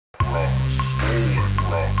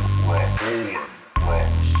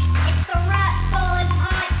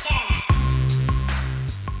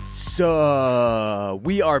So,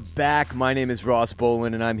 we are back. My name is Ross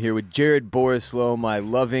Bolen, and I'm here with Jared Borislow, my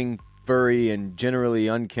loving, furry, and generally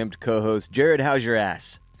unkempt co-host. Jared, how's your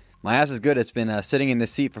ass? My ass is good. It's been sitting in this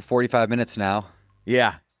seat for 45 minutes now.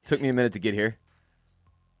 Yeah, took me a minute to get here.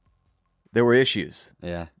 There were issues.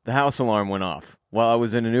 Yeah. The house alarm went off while I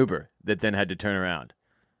was in an Uber that then had to turn around.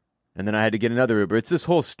 And then I had to get another Uber. It's this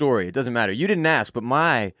whole story. It doesn't matter. You didn't ask, but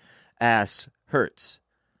my ass hurts.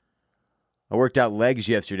 I worked out legs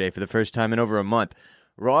yesterday for the first time in over a month.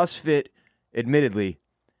 RossFit, admittedly,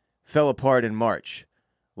 fell apart in March.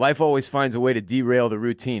 Life always finds a way to derail the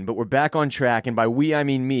routine, but we're back on track, and by we, I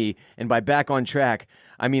mean me, and by back on track,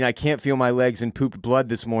 I mean I can't feel my legs and poop blood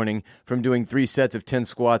this morning from doing 3 sets of 10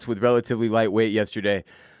 squats with relatively light weight yesterday.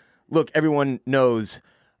 Look, everyone knows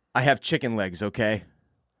I have chicken legs, okay?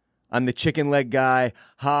 I'm the chicken leg guy.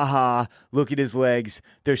 Ha ha, look at his legs.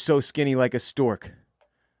 They're so skinny like a stork.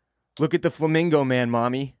 Look at the flamingo man,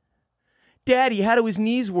 Mommy. Daddy, how do his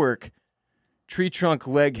knees work? Tree trunk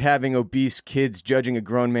leg having obese kids judging a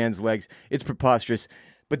grown man's legs. It's preposterous.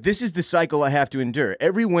 But this is the cycle I have to endure.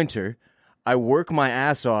 Every winter, I work my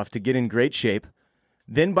ass off to get in great shape.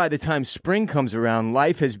 Then by the time spring comes around,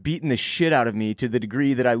 life has beaten the shit out of me to the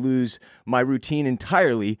degree that I lose my routine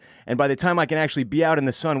entirely. And by the time I can actually be out in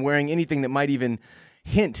the sun wearing anything that might even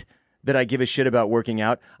hint that I give a shit about working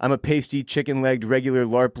out, I'm a pasty, chicken-legged, regular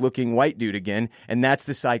LARP-looking white dude again, and that's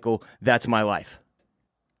the cycle. That's my life.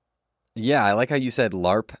 Yeah, I like how you said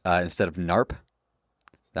LARP instead of NARP.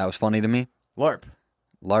 That was funny to me. LARP.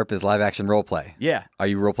 LARP is live-action roleplay. Yeah. Are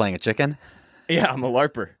you role-playing a chicken? Yeah, I'm a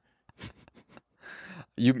LARPer.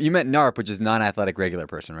 You meant NARP, which is non-athletic regular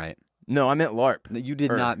person, right? No, I meant LARP. You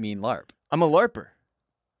did not mean LARP. I'm a LARPer.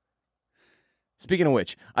 Speaking of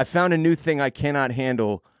which, I found a new thing I cannot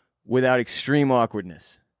handle without extreme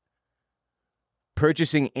awkwardness.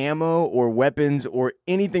 Purchasing ammo or weapons or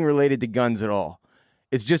anything related to guns at all.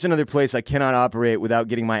 It's just another place I cannot operate without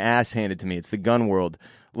getting my ass handed to me. It's the gun world.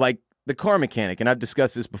 Like the car mechanic, and I've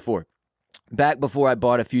discussed this before. Back before I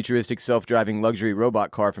bought a futuristic self-driving luxury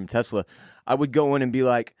robot car from Tesla, I would go in and be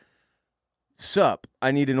like, sup,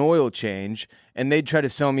 I need an oil change, and they'd try to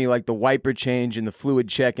sell me like the wiper change and the fluid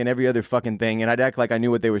check and every other fucking thing, and I'd act like I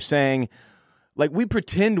knew what they were saying. Like, we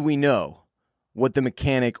pretend we know what the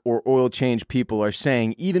mechanic or oil change people are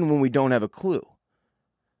saying, even when we don't have a clue.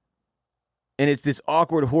 And it's this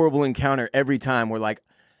awkward, horrible encounter every time where, like,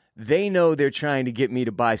 they know they're trying to get me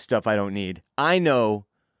to buy stuff I don't need. I know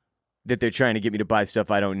that they're trying to get me to buy stuff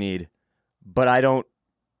I don't need, but I don't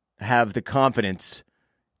have the confidence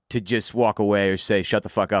to just walk away or say, shut the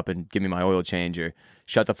fuck up and give me my oil change, or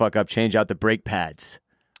shut the fuck up, change out the brake pads,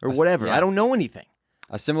 or whatever. Yeah. I don't know anything.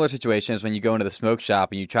 A similar situation is when you go into the smoke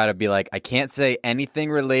shop and you try to be like, I can't say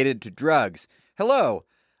anything related to drugs. Hello,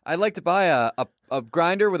 I'd like to buy a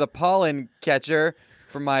grinder with a pollen catcher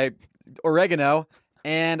for my oregano,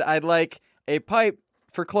 and I'd like a pipe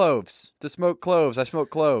for cloves, to smoke cloves. I smoke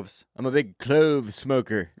cloves. I'm a big clove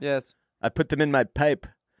smoker. Yes. I put them in my pipe.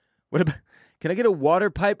 What about, can I get a water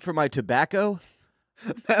pipe for my tobacco?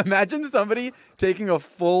 Imagine somebody taking a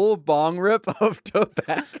full bong rip of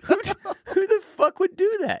tobacco. Who the fuck would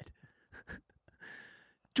do that?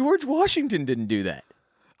 George Washington didn't do that.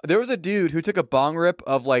 There was a dude who took a bong rip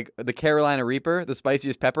of like the Carolina Reaper, the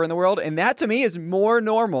spiciest pepper in the world, and that to me is more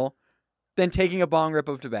normal than taking a bong rip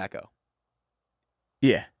of tobacco.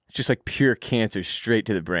 Yeah, it's just like pure cancer straight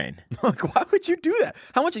to the brain. Like, why would you do that?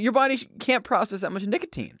 How much your body can't process that much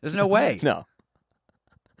nicotine? There's no way. No.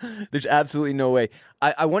 There's absolutely no way.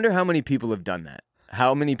 I wonder how many people have done that.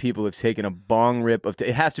 How many people have taken a bong rip of...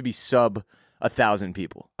 it has to be sub 1,000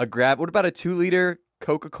 people. What about a 2-liter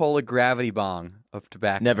Coca-Cola gravity bong of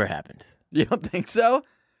tobacco? Never happened. You don't think so?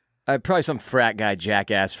 Probably some frat guy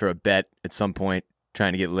jackass for a bet at some point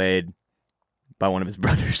trying to get laid by one of his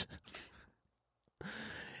brothers.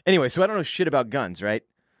 Anyway, so I don't know shit about guns, right?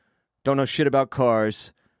 Don't know shit about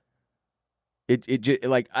cars.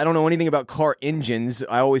 Like, I don't know anything about car engines.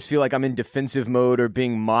 I always feel like I'm in defensive mode or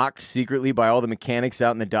being mocked secretly by all the mechanics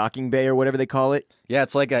out in the docking bay or whatever they call it. Yeah,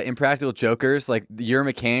 it's like Impractical Jokers. Like, your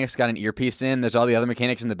mechanic's got an earpiece in. There's all the other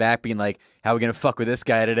mechanics in the back being like, how are we going to fuck with this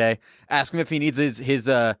guy today? Ask him if he needs his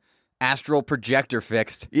astral projector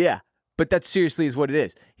fixed. Yeah, but that seriously is what it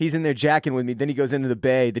is. He's in there jacking with me. Then he goes into the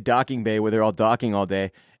bay, the docking bay, where they're all docking all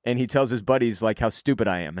day. And he tells his buddies, like, how stupid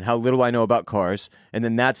I am and how little I know about cars. And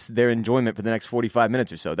then that's their enjoyment for the next 45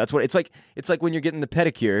 minutes or so. That's what it's like. It's like when you're getting the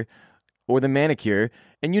pedicure or the manicure,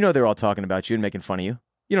 and you know they're all talking about you and making fun of you.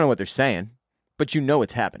 You don't know what they're saying, but you know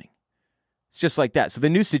it's happening. It's just like that. So the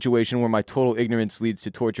new situation where my total ignorance leads to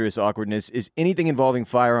torturous awkwardness is anything involving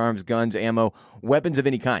firearms, guns, ammo, weapons of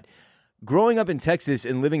any kind. growing up in Texas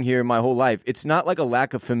and living here my whole life, it's not like a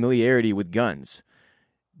lack of familiarity with guns.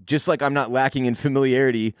 Just like I'm not lacking in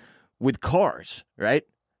familiarity with cars, right?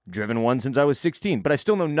 Driven one since I was 16, but I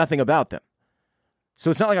still know nothing about them. So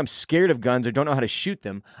it's not like I'm scared of guns or don't know how to shoot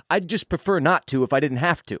them. I'd just prefer not to if I didn't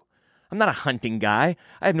have to. I'm not a hunting guy.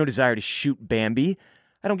 I have no desire to shoot Bambi.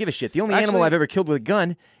 I don't give a shit. The only animal I've ever killed with a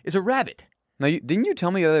gun is a rabbit. Now, didn't you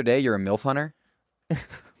tell me the other day you're a MILF hunter?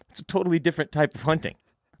 It's a totally different type of hunting.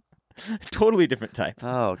 Totally different type.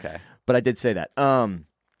 Oh, okay. But I did say that.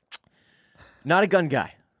 Not a gun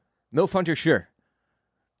guy. MILF hunter, sure.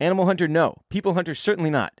 Animal hunter, no. People hunter, certainly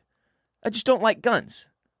not. I just don't like guns.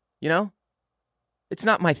 You know? It's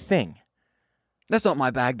not my thing. That's not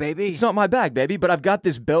my bag, baby. It's not my bag, baby, but I've got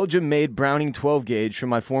this Belgium-made Browning 12 gauge from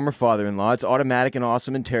my former father-in-law. It's automatic and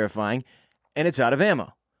awesome and terrifying, and it's out of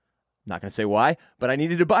ammo. Not going to say why, but I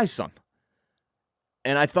needed to buy some.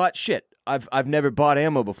 And I thought, shit, I've never bought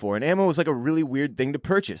ammo before, and ammo was like a really weird thing to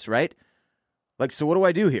purchase, right? Like, so what do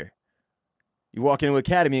I do here? You walk into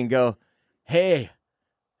Academy and go, hey,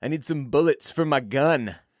 I need some bullets for my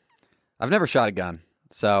gun. I've never shot a gun,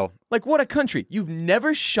 so... Like, what a country. You've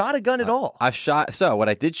never shot a gun at all. I've shot... So, what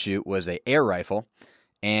I did shoot was an air rifle,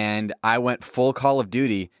 and I went full Call of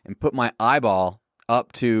Duty and put my eyeball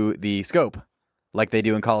up to the scope, like they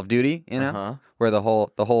do in Call of Duty, you know? Where the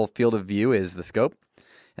whole field of view is the scope.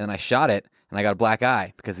 And then I shot it, and I got a black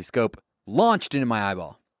eye because the scope launched into my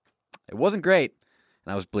eyeball. It wasn't great,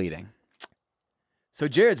 and I was bleeding. So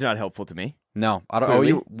Jared's not helpful to me. No, I don't.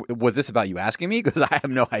 Clearly. Was this about you asking me? Because I have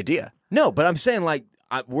no idea. No, but I'm saying, like,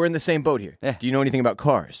 we're in the same boat here. Yeah. Do you know anything about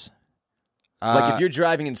cars? Like, if you're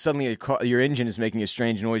driving and suddenly your engine is making a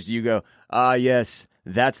strange noise, do you go, yes,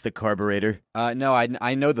 that's the carburetor? No,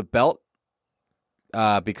 I know the belt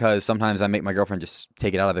because sometimes I make my girlfriend just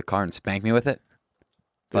take it out of the car and spank me with it.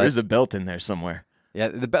 There's a belt in there somewhere. Yeah,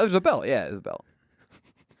 there's a belt. Yeah, there's a belt.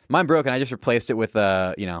 Mine broke, and I just replaced it with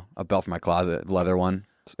a belt from my closet, leather one.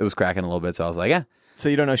 It was cracking a little bit, so I was like, yeah. So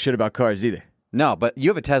you don't know shit about cars either? No, but you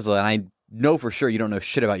have a Tesla, and I know for sure you don't know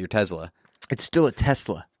shit about your Tesla. It's still a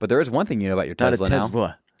Tesla. But there is one thing you know about your Tesla now. Not a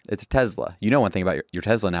Tesla. It's a Tesla. You know one thing about your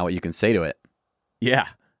Tesla now, what you can say to it. Yeah.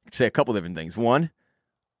 I can say a couple different things. One,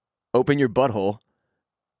 open your butthole.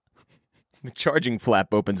 The charging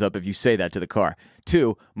flap opens up if you say that to the car.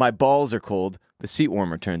 Two, my balls are cold. The seat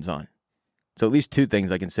warmer turns on. So at least two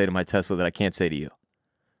things I can say to my Tesla that I can't say to you.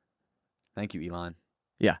 Thank you, Elon.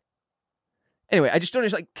 Yeah. Anyway, I just don't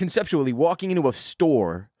understand, like, conceptually, walking into a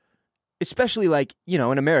store, especially like, in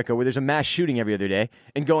America where there's a mass shooting every other day,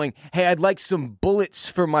 and going, hey, I'd like some bullets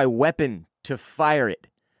for my weapon to fire it.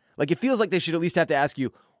 Like, it feels like they should at least have to ask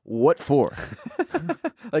you, what for?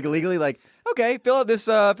 Like, legally, like, okay, fill out this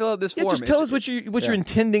form. Just tell us what you're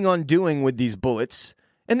intending on doing with these bullets.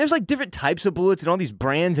 And there's like different types of bullets and all these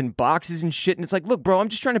brands and boxes and shit. And it's like, look, bro, I'm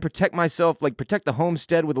just trying to protect myself, like protect the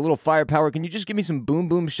homestead with a little firepower. Can you just give me some boom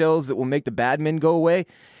boom shells that will make the bad men go away?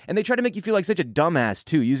 And they try to make you feel like such a dumbass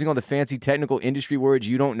too, using all the fancy technical industry words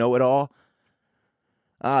you don't know at all.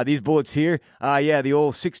 These bullets here, yeah, the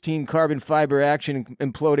old 16 carbon fiber action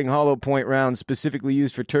imploding hollow point rounds specifically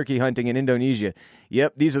used for turkey hunting in Indonesia.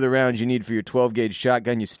 Yep, these are the rounds you need for your 12 gauge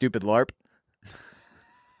shotgun, you stupid LARP.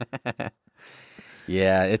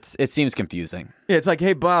 Yeah, it seems confusing. Yeah, it's like,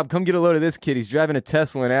 hey, Bob, come get a load of this kid. He's driving a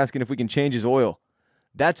Tesla and asking if we can change his oil.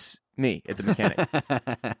 That's me at the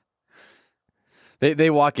mechanic. They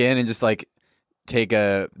walk in and just like take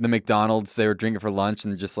the McDonald's they were drinking for lunch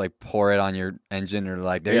and just like pour it on your engine and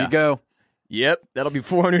like, there you go. Yep, that'll be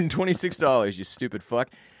 $426, you stupid fuck.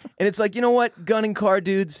 And it's like, you know what, gun and car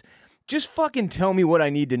dudes, just fucking tell me what I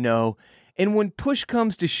need to know. And when push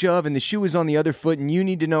comes to shove and the shoe is on the other foot and you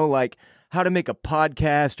need to know, like, how to make a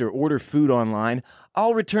podcast or order food online,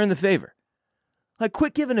 I'll return the favor. Like,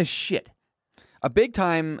 quit giving a shit. A big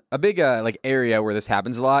like area where this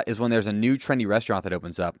happens a lot is when there's a new trendy restaurant that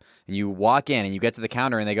opens up and you walk in and you get to the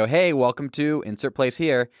counter and they go, hey, welcome to insert place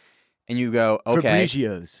here. And you go, okay.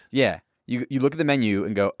 Fabricio's. Yeah. You look at the menu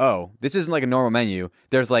and go, oh, this isn't like a normal menu.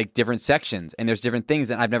 There's like different sections and there's different things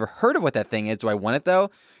and I've never heard of what that thing is. Do I want it though?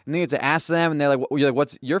 And then you have to ask them and they're like, you're like,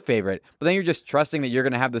 what's your favorite? But then you're just trusting that you're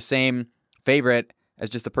going to have the same favorite as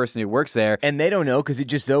just the person who works there. And they don't know because it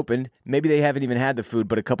just opened. Maybe they haven't even had the food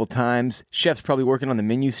but a couple times. Chef's probably working on the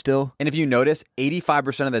menu still. And if you notice,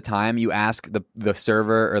 85% of the time you ask the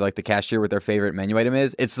server or like the cashier what their favorite menu item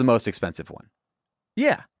is, it's the most expensive one.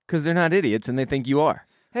 Yeah, because they're not idiots and they think you are.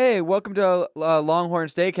 Hey, welcome to Longhorn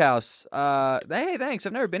Steakhouse. Hey, thanks.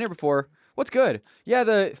 I've never been here before. What's good? Yeah,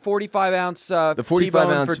 the 45-ounce the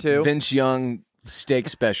 45-ounce for two. Vince Young steak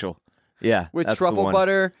special. Yeah, with that's truffle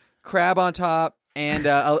butter, crab on top, and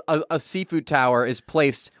a seafood tower is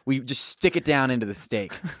placed. We just stick it down into the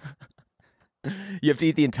steak. You have to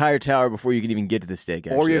eat the entire tower before you can even get to the steak.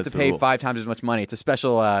 Actually. Or you have That's to the pay rule. 5 times as much money. It's a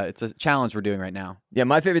special. It's a challenge we're doing right now. Yeah,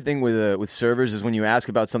 my favorite thing with servers is when you ask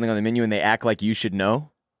about something on the menu and they act like you should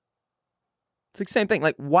know. It's like the same thing.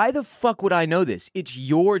 Like, why the fuck would I know this? It's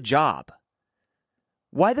your job.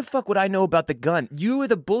 Why the fuck would I know about the gun? You are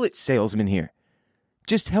the bullet salesman here.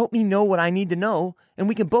 Just help me know what I need to know, and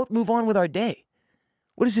we can both move on with our day.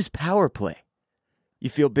 What is this power play? You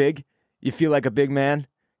feel big? You feel like a big man?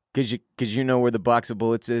 Because you know where the box of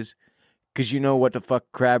bullets is? Because you know what the fuck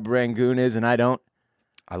crab rangoon is, and I don't?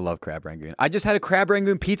 I love crab rangoon. I just had a crab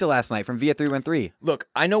rangoon pizza last night from Via 313. Look,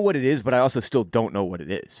 I know what it is, but I also still don't know what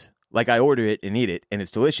it is. Like, I order it and eat it, and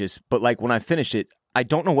it's delicious, but like when I finish it, I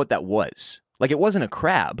don't know what that was. Like, it wasn't a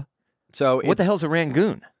crab. So What the hell's a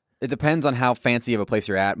rangoon? It depends on how fancy of a place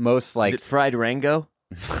you're at. Most like Is it fried rango?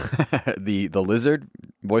 the lizard,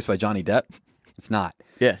 voiced by Johnny Depp. It's not.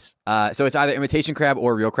 Yes. So it's either imitation crab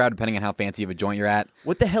or real crab, depending on how fancy of a joint you're at.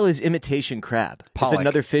 What the hell is imitation crab? Pollock. Is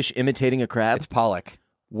another fish imitating a crab? It's pollock.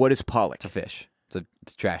 What is pollock? It's a fish. It's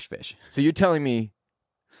a trash fish. So you're telling me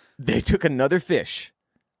they took another fish,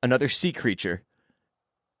 another sea creature,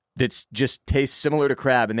 that's just tastes similar to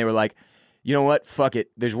crab, and they were like, you know what? Fuck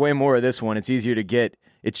it. There's way more of this one. It's easier to get.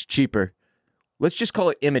 It's cheaper. Let's just call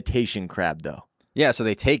it imitation crab, though. Yeah, so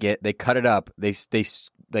they take it, they cut it up, they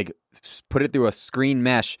like put it through a screen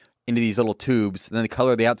mesh into these little tubes, and then they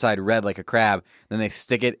color the outside red like a crab, then they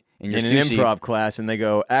stick it in your in sushi. an improv class, and they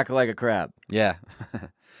go, act like a crab. Yeah.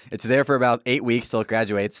 It's there for about 8 weeks till it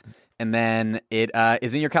graduates, and then it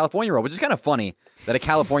is in your California roll, which is kind of funny that a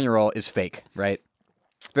California roll is fake, right?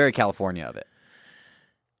 Very California of it.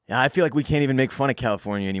 Yeah, I feel like we can't even make fun of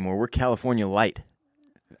California anymore. We're California light.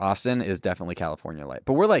 Austin is definitely California light,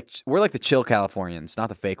 but we're like the chill Californians, not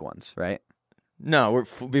the fake ones, right? No,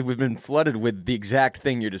 we've been flooded with the exact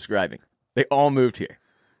thing you're describing. They all moved here.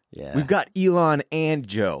 Yeah. We've got Elon and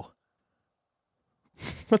Joe.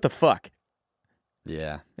 What the fuck?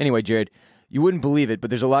 Yeah. Anyway, Jared, you wouldn't believe it, but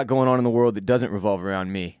there's a lot going on in the world that doesn't revolve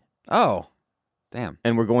around me. Oh, damn.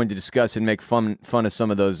 And we're going to discuss and make fun of some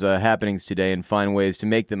of those happenings today and find ways to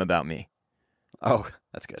make them about me. Oh,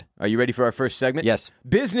 that's good. Are you ready for our first segment? Yes.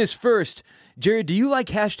 Business first. Jared, do you like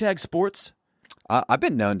hashtag sports? I've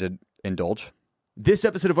been known to indulge. This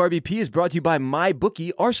episode of RBP is brought to you by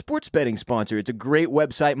MyBookie, our sports betting sponsor. It's a great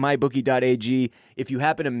website, MyBookie.ag. If you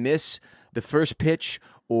happen to miss the first pitch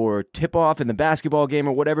or tip-off in the basketball game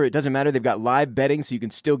or whatever, it doesn't matter. They've got live betting, so you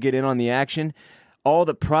can still get in on the action. All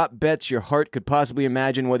the prop bets your heart could possibly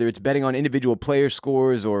imagine, whether it's betting on individual player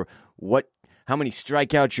scores or how many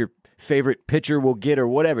strikeouts your favorite pitcher will get or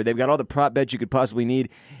whatever. They've got all the prop bets you could possibly need.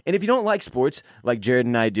 And if you don't like sports, like Jared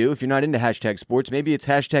and I do, if you're not into hashtag sports, maybe it's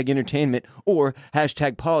hashtag entertainment or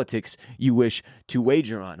hashtag politics you wish to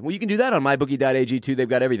wager on. Well, you can do that on MyBookie.ag too. They've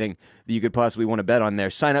got everything that you could possibly want to bet on there.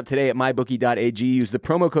 Sign up today at MyBookie.ag. Use the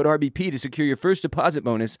promo code RBP to secure your first deposit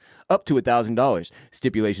bonus up to $1,000.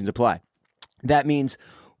 Stipulations apply. That means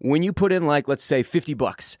when you put in, like, let's say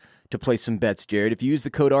 $50 to place some bets, Jared, if you use the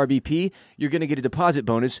code RBP, you're going to get a deposit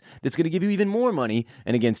bonus that's going to give you even more money,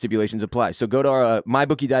 and again, stipulations apply. So go to our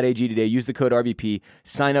MyBookie.ag today, use the code RBP,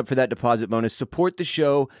 sign up for that deposit bonus, support the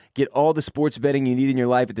show, get all the sports betting you need in your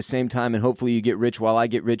life at the same time, and hopefully you get rich while I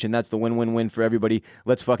get rich, and that's the win-win-win for everybody.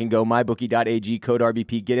 Let's fucking go. MyBookie.ag, code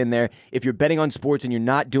RBP, get in there. If you're betting on sports and you're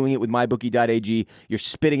not doing it with MyBookie.ag, you're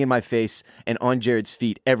spitting in my face and on Jared's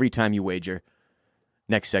feet every time you wager.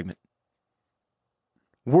 Next segment.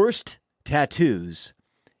 Worst tattoos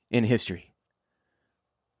in history.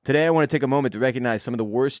 Today, I want to take a moment to recognize some of the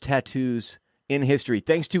worst tattoos in history,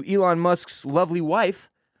 thanks to Elon Musk's lovely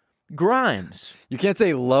wife, Grimes. You can't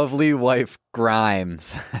say lovely wife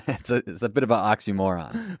Grimes. It's a bit of an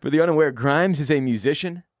oxymoron. For the unaware, Grimes is a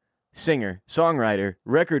musician, singer, songwriter,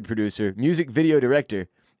 record producer, music video director,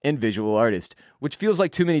 and visual artist, which feels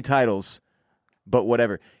like too many titles, but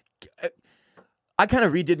whatever. I kind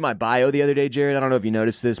of redid my bio the other day, Jared. I don't know if you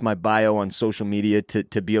noticed this, my bio on social media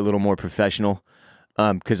to be a little more professional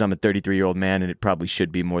because I'm a 33-year-old man and it probably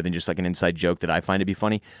should be more than just like an inside joke that I find to be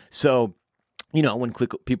funny. So, you know, when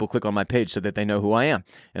people click on my page so that they know who I am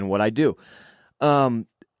and what I do. And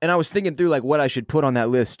I was thinking through like what I should put on that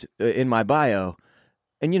list in my bio.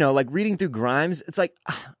 And, you know, like reading through Grimes, it's like,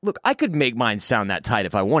 look, I could make mine sound that tight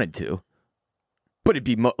if I wanted to. But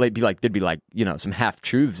there'd be like, you know, some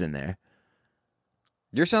half-truths in there.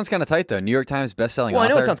 Yours sounds kind of tight, though. New York Times bestselling author. Well, I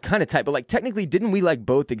know it sounds kind of tight, but like technically, didn't we like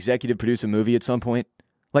both executive produce a movie at some point?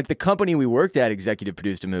 Like the company we worked at executive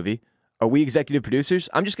produced a movie. Are we executive producers?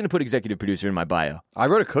 I'm just going to put executive producer in my bio. I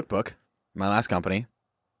wrote a cookbook, my last company.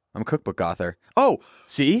 I'm a cookbook author. Oh,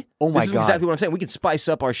 See? Oh my This is God. exactly what I'm saying. We can spice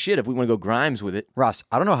up our shit if we want to go Grimes with it. Ross,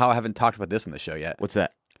 I don't know how I haven't talked about this in the show yet. What's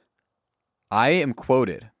that? I am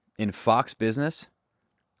quoted in Fox Business,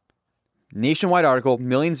 nationwide article,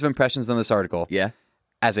 millions of impressions on this article, Yeah.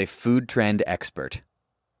 as a food trend expert.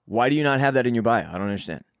 Why do you not have that in your bio? I don't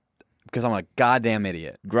understand. Because I'm a goddamn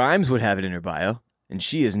idiot. Grimes would have it in her bio, and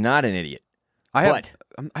she is not an idiot. I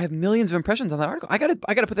have millions of impressions on that article. I gotta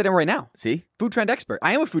put that in right now. See? Food trend expert.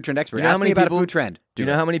 I am a food trend expert. You know how Ask many me about people- a food trend. Do you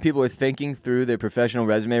know how many people are thinking through their professional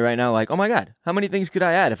resume right now like, oh my God, how many things could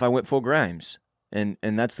I add if I went full Grimes? And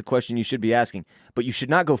that's the question you should be asking. But you should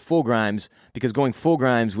not go full Grimes, because going full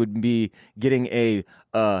Grimes would be getting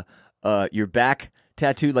your back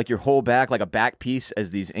tattooed, like your whole back, like a back piece,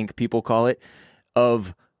 as these ink people call it,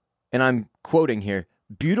 of, and I'm quoting here,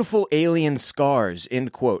 beautiful alien scars,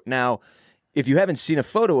 end quote. Now, if you haven't seen a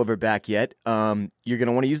photo of her back yet, you're going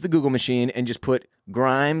to want to use the Google machine and just put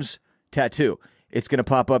Grimes tattoo. It's going to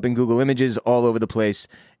pop up in Google Images all over the place,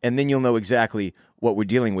 and then you'll know exactly what we're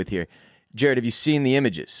dealing with here. Jared, have you seen the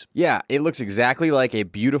images? Yeah, it looks exactly like a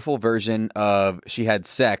beautiful version of she had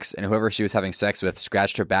sex, and whoever she was having sex with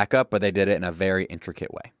scratched her back up, but they did it in a very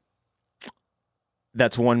intricate way.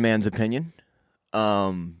 That's one man's opinion.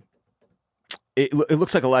 It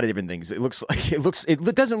looks like a lot of different things.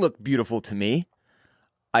 It doesn't look beautiful to me.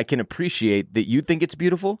 I can appreciate that you think it's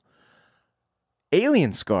beautiful.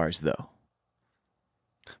 Alien scars, though.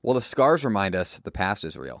 Well, the scars remind us the past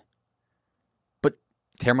is real. But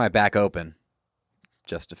tear my back open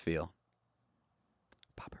just to feel.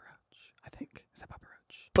 Papa Roach, I think. Is that Papa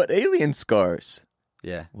Roach? But alien scars.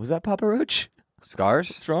 Yeah. Was that Papa Roach? Scars?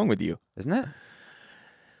 What's wrong with you? Isn't it?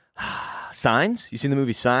 Signs? You seen the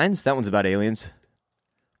movie Signs? That one's about aliens.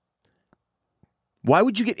 Why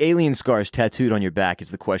would you get alien scars tattooed on your back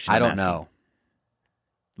is the question I I'm don't asking. know.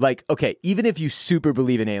 Like, okay, even if you super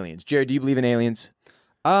believe in aliens. Jared, do you believe in aliens?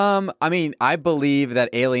 I mean, I believe that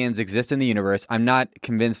aliens exist in the universe. I'm not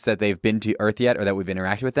convinced that they've been to Earth yet or that we've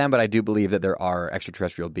interacted with them, but I do believe that there are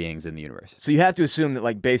extraterrestrial beings in the universe. So you have to assume that,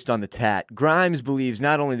 like, based on the tat, Grimes believes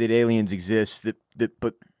not only that aliens exist,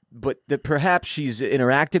 but that perhaps she's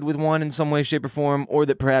interacted with one in some way, shape, or form, or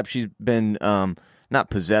that perhaps she's been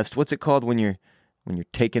not possessed. What's it called when you're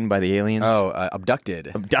taken by the aliens? Oh,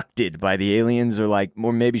 abducted. Abducted by the aliens, or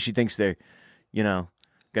maybe she thinks they're,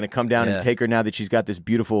 going to come down and take her now that she's got this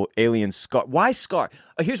beautiful alien scar. Why scar?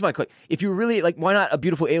 Here's my question. If you're really, why not a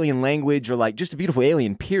beautiful alien language or, just a beautiful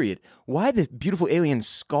alien, period? Why the beautiful alien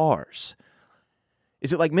scars?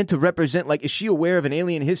 Is it, meant to represent, is she aware of an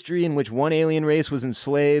alien history in which one alien race was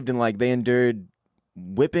enslaved and, they endured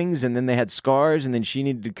whippings and then they had scars and then she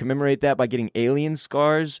needed to commemorate that by getting alien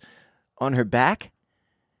scars on her back?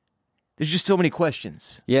 There's just so many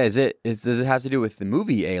questions. Yeah, does it have to do with the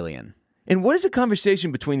movie Alien? And what is a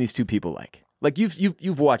conversation between these two people like? Like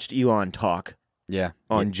you've watched Elon talk,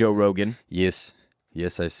 on Joe Rogan. Yes,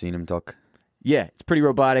 I've seen him talk. Yeah, it's pretty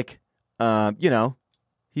robotic.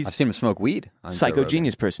 He's I've seen him smoke weed. On psycho Joe Rogan.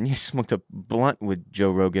 genius person. He smoked a blunt with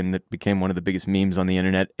Joe Rogan that became one of the biggest memes on the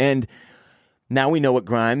internet. And now we know what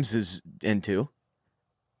Grimes is into.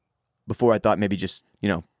 Before I thought maybe just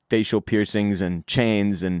facial piercings and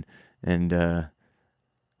chains and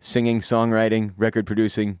singing, songwriting, record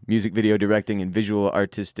producing, music video directing, and visual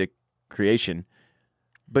artistic creation.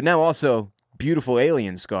 But now also beautiful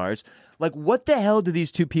alien scars. What the hell do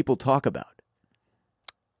these two people talk about?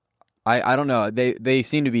 I don't know. They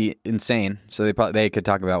seem to be insane, so they could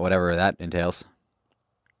talk about whatever that entails.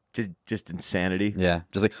 Just insanity. Yeah,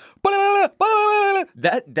 just like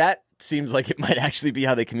that seems like it might actually be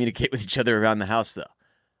how they communicate with each other around the house, though.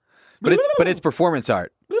 But it's performance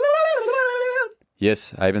art.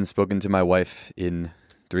 Yes, I haven't spoken to my wife in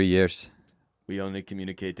 3 years. We only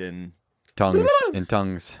communicate in tongues.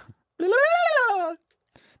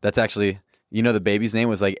 That's actually, the baby's name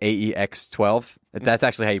was AEX12. That's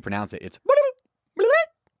actually how you pronounce it. It's. I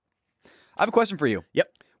have a question for you.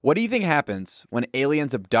 Yep. What do you think happens when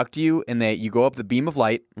aliens abduct you and you go up the beam of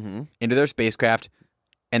light into their spacecraft,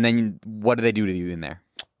 and then what do they do to you in there?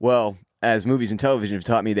 Well, as movies and television have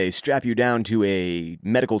taught me, they strap you down to a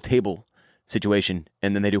medical table situation,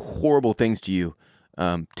 and then they do horrible things to you,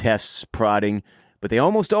 tests, prodding, but they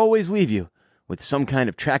almost always leave you with some kind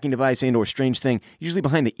of tracking device and or strange thing, usually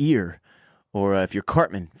behind the ear, or if you're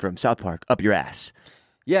Cartman from South Park, up your ass.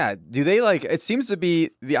 Yeah, do they it seems to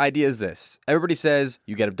be, the idea is this. Everybody says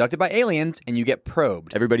you get abducted by aliens and you get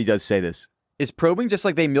probed. Everybody does say this. Is probing just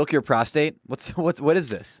like they milk your prostate? What is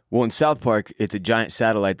this? Well, in South Park, it's a giant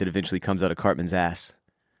satellite that eventually comes out of Cartman's ass.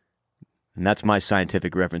 And that's my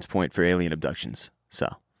scientific reference point for alien abductions. So,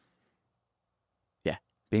 yeah.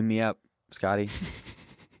 Beam me up, Scotty.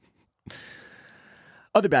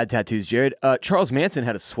 Other bad tattoos, Jared. Charles Manson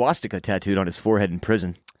had a swastika tattooed on his forehead in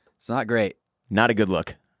prison. It's not great. Not a good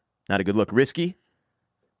look. Not a good look. Risky.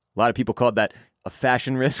 A lot of people called that a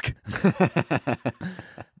fashion risk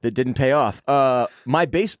that didn't pay off. My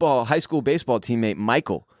high school baseball teammate,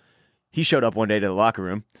 Michael, he showed up one day to the locker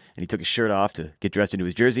room, and he took his shirt off to get dressed into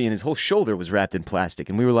his jersey, and his whole shoulder was wrapped in plastic.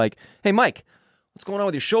 And we were like, hey, Mike, what's going on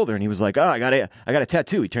with your shoulder? And he was like, I got a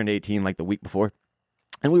tattoo. He turned 18 like the week before.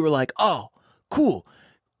 And we were like, oh, cool.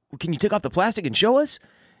 Can you take off the plastic and show us?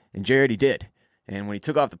 And Jared, he did. And when he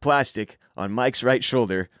took off the plastic on Mike's right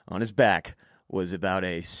shoulder, on his back, was about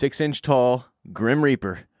a 6-inch tall Grim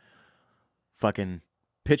Reaper. Fucking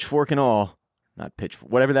pitchfork and all. Not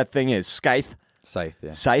pitchfork, whatever that thing is. Scythe.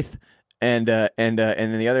 Yeah. Scythe. And in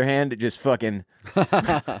the other hand, just fucking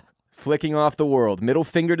flicking off the world. Middle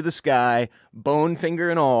finger to the sky, bone finger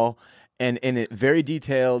and all. And it very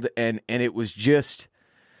detailed. And it was just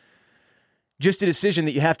a decision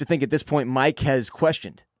that you have to think at this point Mike has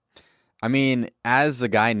questioned. I mean, as a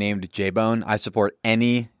guy named J-Bone, I support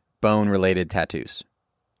any bone-related tattoos.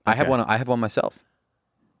 Okay. I have one myself.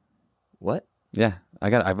 What? Yeah,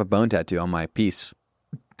 I have a bone tattoo on my piece.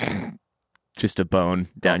 Just a bone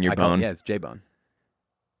down your bone. Yeah, it's J-Bone.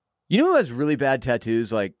 You know who has really bad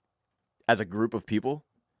tattoos, like, as a group of people?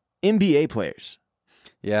 NBA players.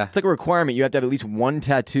 Yeah. It's like a requirement. You have to have at least one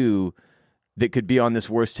tattoo that could be on this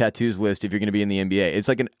worst tattoos list if you're going to be in the NBA. It's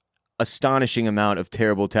like an astonishing amount of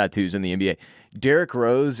terrible tattoos in the NBA. Derrick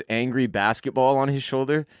Rose, angry basketball on his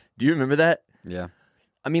shoulder. Do you remember that? Yeah.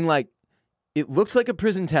 I mean, like, it looks like a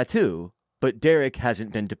prison tattoo, but Derrick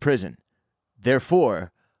hasn't been to prison.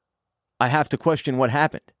 Therefore, I have to question what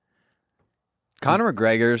happened. Conor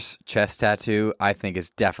McGregor's chest tattoo, I think, is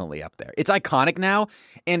definitely up there. It's iconic now,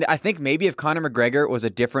 and I think maybe if Conor McGregor was a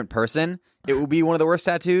different person, it would be one of the worst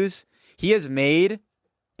tattoos. He has made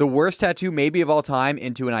the worst tattoo maybe of all time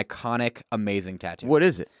into an iconic, amazing tattoo. What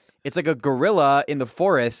is it? It's like a gorilla in the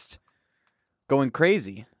forest going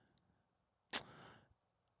crazy.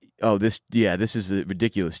 Oh, this is a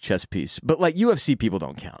ridiculous chess piece. But, like, UFC people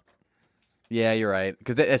don't count. Yeah, you're right,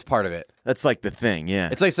 because that's part of it. That's, like, the thing, yeah.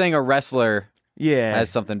 It's like saying a wrestler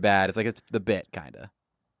has something bad. It's like it's the bit, kind of.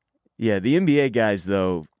 Yeah, the NBA guys,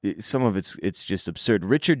 though, some of it's just absurd.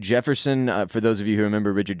 Richard Jefferson, for those of you who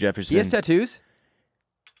remember Richard Jefferson. He has tattoos?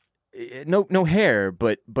 No hair,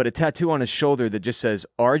 but a tattoo on his shoulder that just says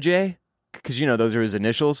RJ, because, you know, those are his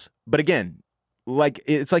initials. But again, like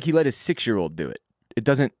it's like he let his 6-year-old do it. It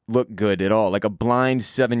doesn't look good at all. Like a blind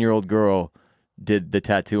 7-year-old girl did the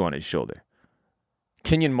tattoo on his shoulder.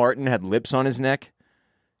 Kenyon Martin had lips on his neck.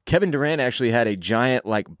 Kevin Durant actually had a giant,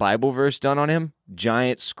 like, Bible verse done on him.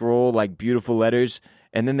 Giant scroll, like, beautiful letters.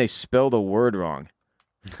 And then they spelled a word wrong.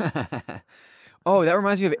 Oh, that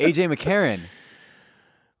reminds me of AJ McCarron.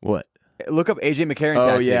 What? Look up AJ McCarron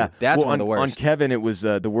tattoo. Yeah. That's one of the worst. On Kevin, it was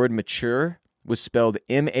the word mature was spelled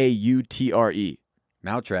Mautre.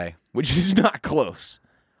 Moutre. Which is not close.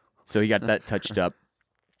 So he got that touched up.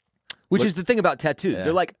 Which is the thing about tattoos.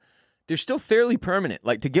 Yeah. They're still fairly permanent.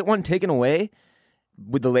 Like, to get one taken away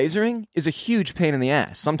with the lasering is a huge pain in the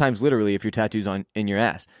ass. Sometimes literally if your tattoo's in your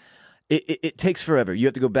ass. It takes forever. You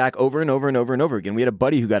have to go back over and over and over and over again. We had a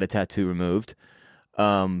buddy who got a tattoo removed.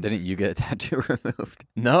 Didn't you get a tattoo removed?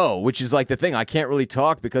 No, which is like the thing. I can't really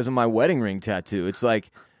talk because of my wedding ring tattoo. It's like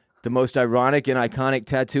the most ironic and iconic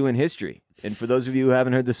tattoo in history. And for those of you who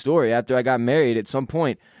haven't heard the story, after I got married, at some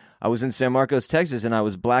point, I was in San Marcos, Texas, and I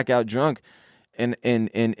was blackout drunk. And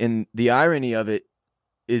the irony of it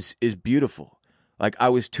is beautiful. Like, I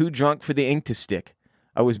was too drunk for the ink to stick.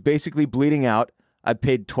 I was basically bleeding out. I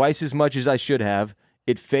paid twice as much as I should have.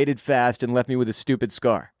 It faded fast and left me with a stupid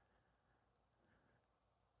scar.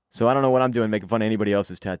 So I don't know what I'm doing making fun of anybody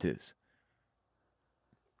else's tattoos.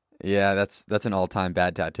 Yeah, that's an all-time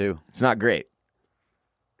bad tattoo. It's not great.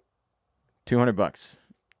 $200.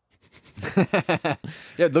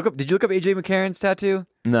 Yeah, did you look up AJ McCarron's tattoo?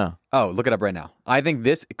 No. Oh, look it up right now. I think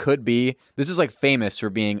this is like famous for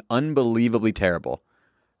being unbelievably terrible.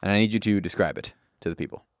 And I need you to describe it to the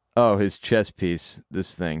people. Oh, his chess piece,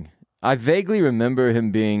 this thing. I vaguely remember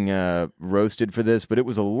him being roasted for this, but it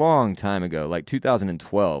was a long time ago, like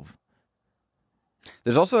 2012.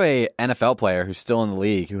 There's also a NFL player who's still in the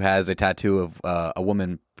league who has a tattoo of a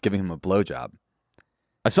woman giving him a blowjob.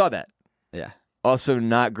 I saw that. Yeah. Also,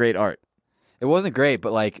 not great art. It wasn't great,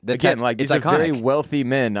 but like these it's are iconic. very wealthy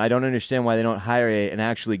men. I don't understand why they don't hire an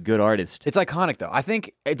actually good artist. It's iconic, though. I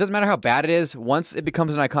think it doesn't matter how bad it is. Once it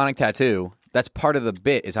becomes an iconic tattoo, that's part of the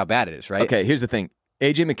bit is how bad it is, right? Okay, here's the thing.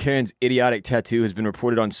 AJ McCarron's idiotic tattoo has been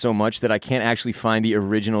reported on so much that I can't actually find the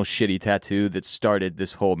original shitty tattoo that started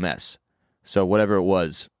this whole mess. So whatever it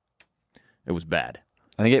was bad.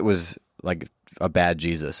 I think it was like a bad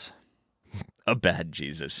Jesus. A bad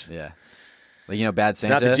Jesus. Yeah. Like, you know, bad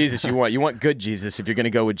Santa? It's not the Jesus you want. You want good Jesus if you're going to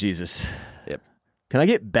go with Jesus. Yep. Can I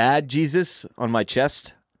get bad Jesus on my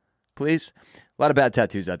chest, please? A lot of bad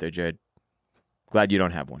tattoos out there, Jared. Glad you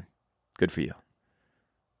don't have one. Good for you.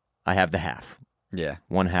 I have the half. Yeah.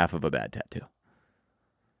 One half of a bad tattoo.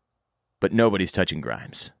 But nobody's touching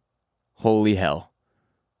Grimes. Holy hell.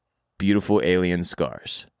 Beautiful alien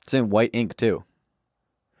scars. It's in white ink, too.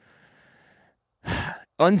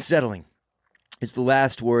 Unsettling. It's the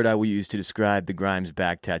last word I will use to describe the Grimes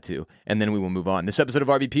back tattoo, and then we will move on. This episode of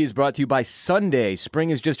RBP is brought to you by Sunday. Spring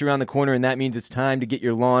is just around the corner, and that means it's time to get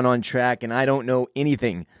your lawn on track, and I don't know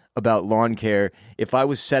anything about lawn care. If I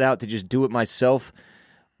was set out to just do it myself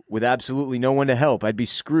with absolutely no one to help, I'd be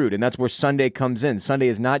screwed, and that's where Sunday comes in. Sunday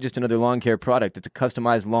is not just another lawn care product. It's a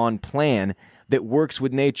customized lawn plan that works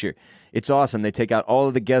with nature. It's awesome. They take out all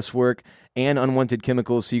of the guesswork and unwanted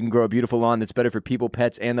chemicals so you can grow a beautiful lawn that's better for people,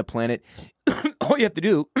 pets, and the planet. All you have to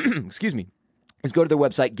do, excuse me, is go to their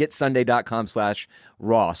website,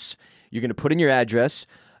 getsunday.com/Ross. You're going to put in your address.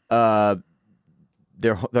 Their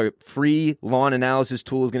free lawn analysis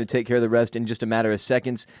tool is going to take care of the rest in just a matter of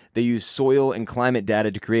seconds. They use soil and climate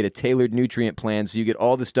data to create a tailored nutrient plan so you get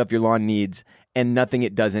all the stuff your lawn needs and nothing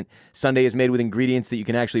it doesn't. Sunday is made with ingredients that you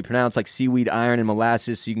can actually pronounce, like seaweed, iron, and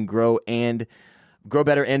molasses, so you can grow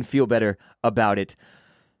better and feel better about it.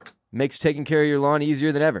 Makes taking care of your lawn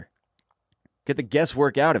easier than ever. Get the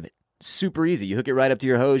guesswork out of it. Super easy. You hook it right up to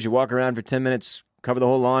your hose. You walk around for 10 minutes, cover the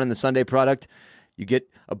whole lawn in the Sunday product. You get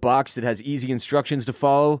a box that has easy instructions to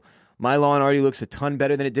follow. My lawn already looks a ton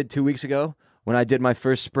better than it did 2 weeks ago when I did my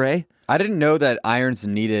first spray. I didn't know that lawns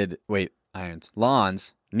needed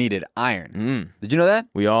iron. Did you know that?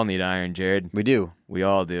 We all need iron, Jared. We do. We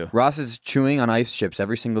all do. Ross is chewing on ice chips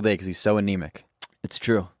every single day because he's so anemic. It's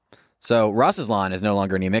true. So Ross's lawn is no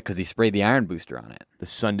longer anemic because he sprayed the iron booster on it. The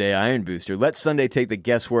Sunday Iron Booster. Let Sunday take the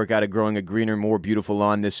guesswork out of growing a greener, more beautiful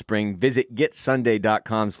lawn this spring. Visit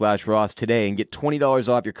getsunday.com/Ross today and get $20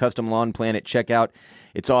 off your custom lawn plan at checkout.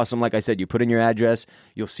 It's awesome. Like I said, you put in your address.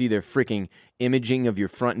 You'll see their freaking imaging of your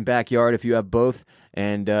front and backyard if you have both.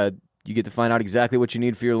 And you get to find out exactly what you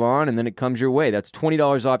need for your lawn, and then it comes your way. That's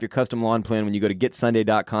 $20 off your custom lawn plan when you go to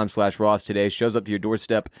getsunday.com/Ross today. Shows up to your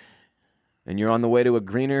doorstep, and you're on the way to a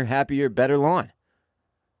greener, happier, better lawn.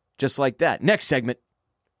 Just like that. Next segment.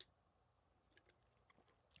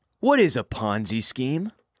 What is a Ponzi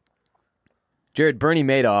scheme? Jared, Bernie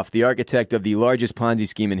Madoff, the architect of the largest Ponzi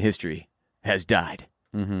scheme in history, has died.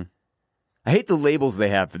 Mm-hmm. I hate the labels they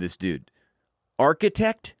have for this dude.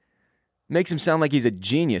 Architect? Makes him sound like he's a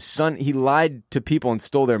genius. He lied to people and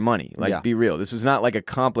stole their money. Be real. This was not like a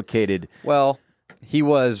complicated... Well, he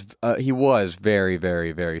was very,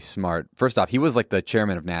 very, very smart. First off, he was like the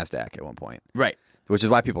chairman of NASDAQ at one point. Right. Which is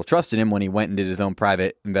why people trusted him when he went and did his own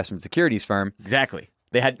private investment securities firm. Exactly.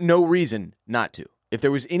 They had no reason not to. If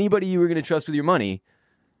there was anybody you were going to trust with your money,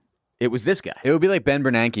 it was this guy. It would be like Ben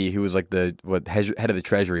Bernanke, who was like the head of the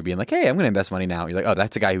Treasury, being like, "Hey, I'm going to invest money now." You're like, "Oh,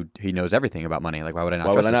 that's a guy who he knows everything about money. Like, why would I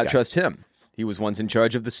not trust him? He was once in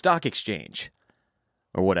charge of the stock exchange,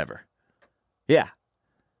 or whatever." Yeah.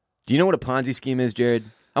 Do you know what a Ponzi scheme is, Jared?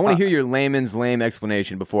 I want to hear your layman's lame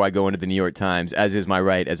explanation before I go into the New York Times, as is my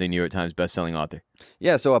right as a New York Times bestselling author.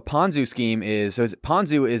 Yeah, so a ponzu scheme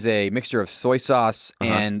ponzu is a mixture of soy sauce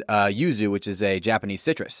and yuzu, which is a Japanese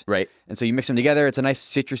citrus. Right. And so you mix them together. It's a nice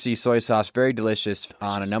citrusy soy sauce, very delicious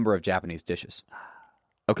on a number of Japanese dishes.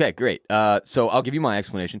 Okay, great. So I'll give you my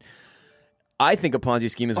explanation. I think a Ponzi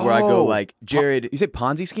scheme is where I go like, Jared... You say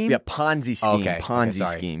Ponzi scheme? Yeah, Ponzi scheme. Okay. Ponzi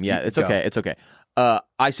scheme. Yeah, it's okay. It's okay.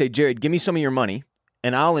 I say, Jared, give me some of your money,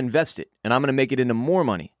 and I'll invest it, and I'm going to make it into more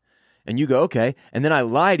money. And you go, okay. And then I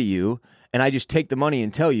lie to you, and I just take the money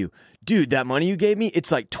and tell you, dude, that money you gave me,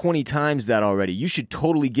 it's like 20 times that already. You should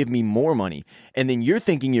totally give me more money. And then you're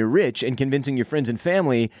thinking you're rich and convincing your friends and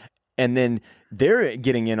family, and then they're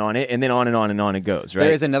getting in on it, and then on and on and on it goes, right?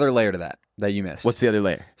 There is another layer to that you missed. What's the other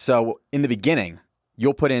layer? So in the beginning,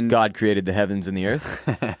 you'll put in... God created the heavens and the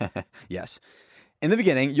earth? Yes. In the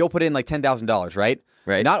beginning, you'll put in like $10,000, right?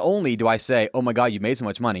 Right. Not only do I say, oh my God, you made so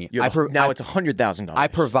much money. Now it's $100,000. I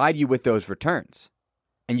provide you with those returns,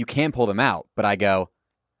 and you can pull them out, but I go,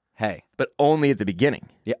 hey. But only at the beginning.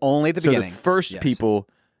 Yeah, only at the beginning. So the first people,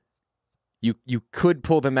 you could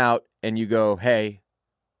pull them out, and you go, hey.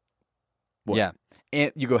 What? Yeah.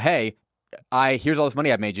 And you go, hey, here's all this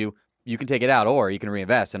money I've made you. You can take it out, or you can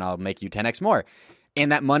reinvest, and I'll make you 10x more.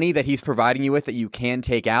 And that money that he's providing you with that you can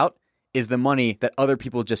take out is the money that other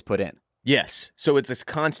people just put in. Yes. So it's this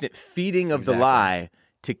constant feeding of the lie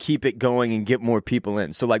to keep it going and get more people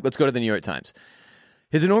in. So, like, let's go to the New York Times.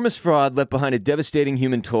 His enormous fraud left behind a devastating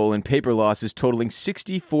human toll and paper losses totaling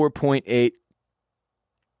 $64.8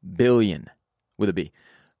 billion, with a B.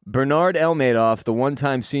 Bernard L. Madoff, the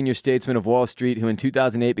one-time senior statesman of Wall Street, who in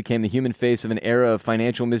 2008 became the human face of an era of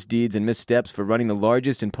financial misdeeds and missteps for running the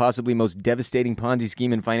largest and possibly most devastating Ponzi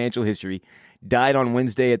scheme in financial history, died on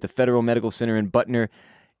Wednesday at the Federal Medical Center in Butner,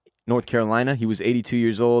 North Carolina. He was 82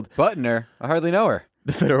 years old. Butner? I hardly know her.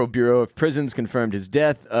 The Federal Bureau of Prisons confirmed his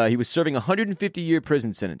death. He was serving a 150-year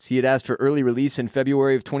prison sentence. He had asked for early release in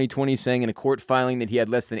February of 2020, saying in a court filing that he had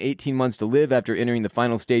less than 18 months to live after entering the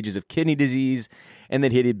final stages of kidney disease, and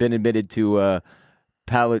that he had been admitted to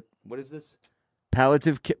palliative. I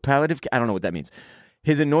don't know what that means.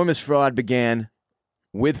 His enormous fraud began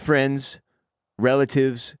with friends,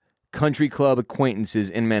 relatives, country club acquaintances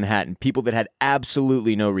in Manhattan, people that had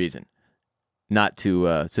absolutely no reason not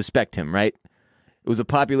to suspect him, right? It was a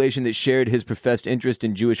population that shared his professed interest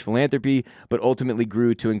in Jewish philanthropy, but ultimately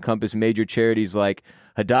grew to encompass major charities like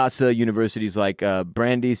Hadassah, universities like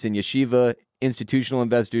Brandeis and Yeshiva, institutional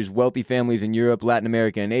investors, wealthy families in Europe, Latin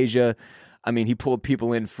America, and Asia. I mean, he pulled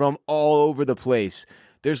people in from all over the place.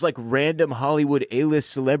 There's like random Hollywood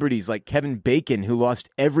A-list celebrities like Kevin Bacon, who lost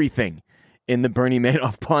everything in the Bernie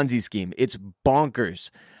Madoff Ponzi scheme. It's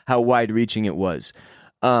bonkers how wide-reaching it was.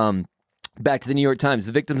 Back to the New York Times.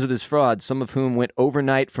 The victims of this fraud, some of whom went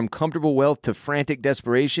overnight from comfortable wealth to frantic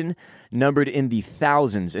desperation, numbered in the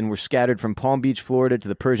thousands and were scattered from Palm Beach, Florida to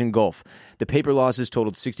the Persian Gulf. The paper losses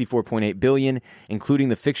totaled $64.8 billion, including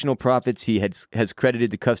the fictional profits he has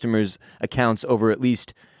credited to customers' accounts over at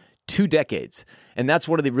least 2 decades. And that's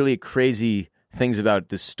one of the really crazy things about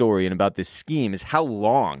this story and about this scheme is how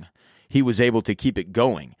long he was able to keep it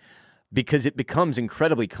going, because it becomes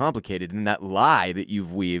incredibly complicated. And that lie that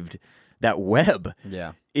you've weaved, that web,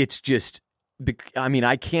 it's just, I mean,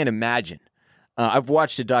 I can't imagine. I've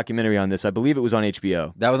watched a documentary on this. I believe it was on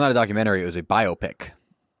HBO. That was not a documentary. It was a biopic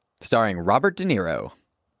starring Robert De Niro.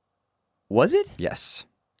 Was it? Yes.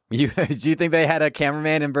 Do you think they had a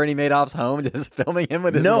cameraman in Bernie Madoff's home just filming him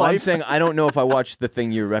with his No, wife? I'm saying I don't know if I watched the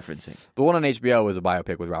thing you're referencing. The one on HBO was a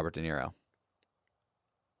biopic with Robert De Niro.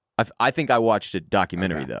 I think I watched a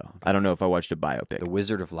documentary, though. I don't know if I watched a biopic. The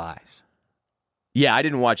Wizard of Lies. Yeah, I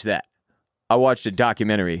didn't watch that. I watched a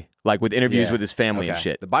documentary, like with interviews with his family and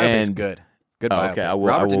shit. The biopic's good. Good biopic. Okay,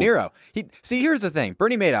 Robert De Niro. See, here's the thing.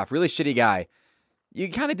 Bernie Madoff, really shitty guy.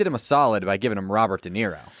 You kind of did him a solid by giving him Robert De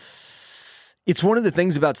Niro. It's one of the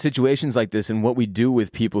things about situations like this and what we do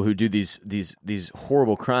with people who do these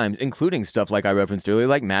horrible crimes, including stuff like I referenced earlier,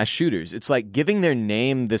 like mass shooters. It's like giving their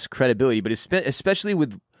name this credibility, but especially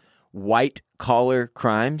with white-collar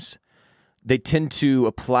crimes, they tend to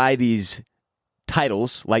apply these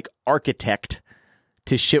titles like architect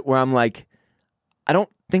to shit where I'm like, I don't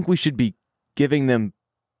think we should be giving them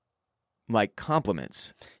like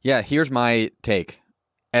compliments. Yeah, here's my take.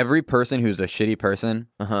 Every person who's a shitty person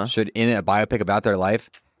should, in a biopic about their life,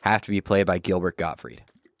 have to be played by Gilbert Gottfried.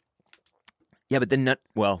 Yeah, but then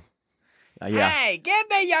yeah. Hey, give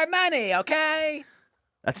me your money, okay?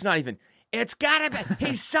 That's not even. It's gotta be.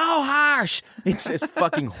 He's so harsh. It's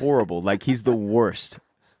fucking horrible. Like, he's the worst.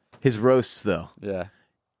 His roasts, though. Yeah.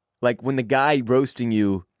 Like, when the guy roasting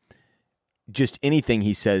you, just anything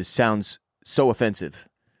he says sounds so offensive.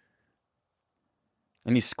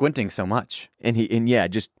 And he's squinting so much. He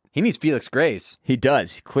needs Felix Gray's. He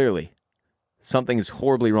does, clearly. Something is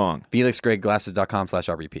horribly wrong.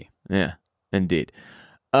 FelixGrayGlasses.com/RBP. Yeah, indeed.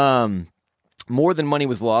 More than money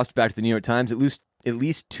was lost. Back to the New York Times. At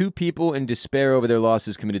least 2 people in despair over their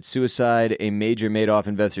losses committed suicide. A major Madoff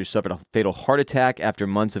investor suffered a fatal heart attack after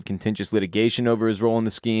months of contentious litigation over his role in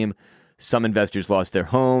the scheme. Some investors lost their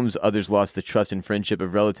homes. Others lost the trust and friendship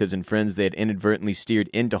of relatives and friends they had inadvertently steered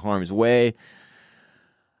into harm's way.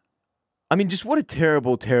 I mean, just what a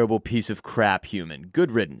terrible, terrible piece of crap human.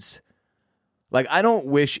 Good riddance. Like, I don't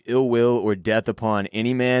wish ill will or death upon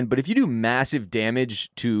any man, but if you do massive damage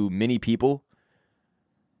to many people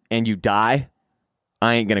and you die,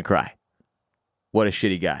 I ain't gonna cry. What a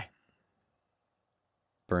shitty guy.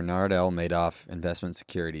 Bernard L. Madoff Investment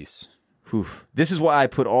Securities. Whew. This is why I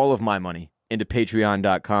put all of my money into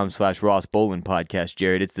patreon.com/Ross Bolen podcast,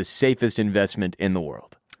 Jared. It's the safest investment in the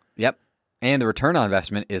world. Yep. And the return on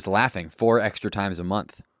investment is laughing 4 extra times a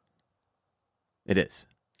month. It is.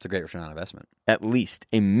 It's a great return on investment. At least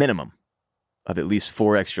a minimum of at least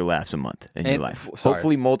 4 extra laughs a month in your life.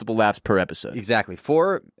 Hopefully multiple laughs per episode. Exactly.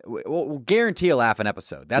 4, we'll guarantee a laugh an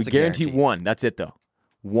episode. That's a guarantee. guarantee. 1. That's it, though.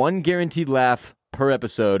 1 guaranteed laugh per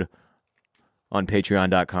episode on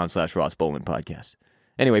patreon.com/Ross Bolen podcast.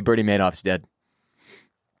 Anyway, Bernie Madoff's dead.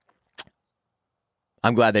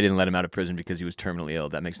 I'm glad they didn't let him out of prison because he was terminally ill.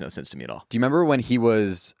 That makes no sense to me at all. Do you remember when he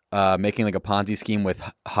was making like a Ponzi scheme with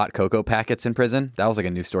hot cocoa packets in prison? That was like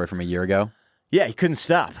a news story from a year ago. Yeah, he couldn't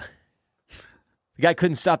stop. The guy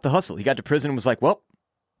couldn't stop the hustle. He got to prison and was like, well,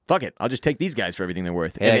 fuck it. I'll just take these guys for everything they're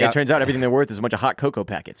worth. Hey, and it turns out everything they're worth is a bunch of hot cocoa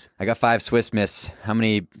packets. I got 5 Swiss Miss. How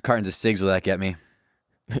many cartons of cigs will that get me?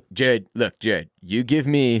 Jared, you give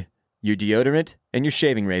me your deodorant and your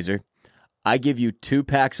shaving razor. I give you 2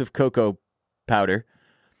 packs of cocoa powder.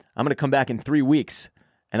 I'm going to come back in 3 weeks,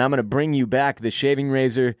 and I'm going to bring you back the shaving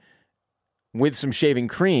razor with some shaving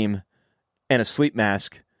cream and a sleep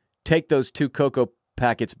mask. Take those 2 cocoa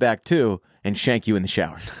packets back, too, and shank you in the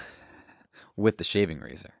shower. With the shaving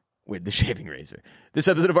razor. With the shaving razor. This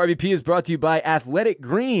episode of RBP is brought to you by Athletic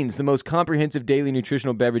Greens, the most comprehensive daily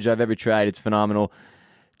nutritional beverage I've ever tried. It's phenomenal.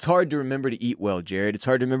 It's hard to remember to eat well, Jared. It's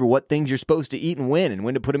hard to remember what things you're supposed to eat and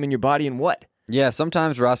when to put them in your body and what. Yeah,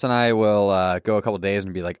 sometimes Ross and I will go a couple days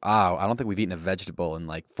and be like, oh, I don't think we've eaten a vegetable in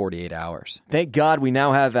like 48 hours. Thank God we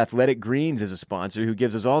now have Athletic Greens as a sponsor who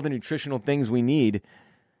gives us all the nutritional things we need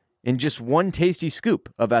in just one tasty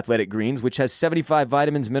scoop of Athletic Greens, which has 75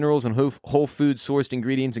 vitamins, minerals, and whole food sourced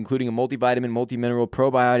ingredients, including a multivitamin, multimineral,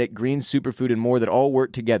 probiotic, green superfood, and more that all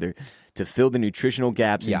work together to fill the nutritional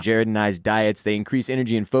gaps in Jared and I's diets. They increase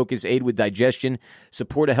energy and focus, aid with digestion,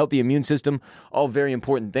 support a healthy immune system. All very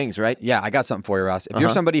important things, right? Yeah, I got something for you, Ross. If you're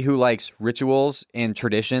somebody who likes rituals and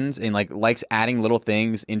traditions and likes adding little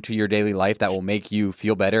things into your daily life that will make you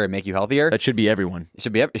feel better and make you healthier. That should be everyone. It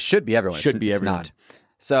should be everyone. It's not.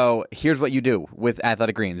 So here's what you do with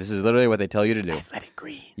Athletic Greens. This is literally what they tell you to do. Athletic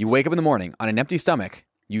Greens. You wake up in the morning on an empty stomach.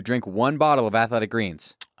 You drink 1 bottle of Athletic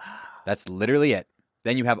Greens. That's literally it.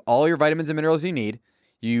 Then you have all your vitamins and minerals you need.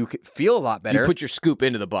 You feel a lot better. You put your scoop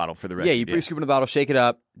into the bottle for the rest. Yeah, you put your scoop in the bottle, shake it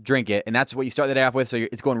up, drink it, and that's what you start the day off with. So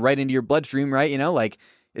it's going right into your bloodstream, right? You know, you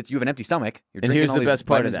have an empty stomach. You're drinking all these best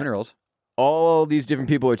part of that. Minerals. All these different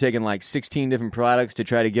people are taking like 16 different products to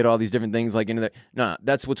try to get all these different things into there. No,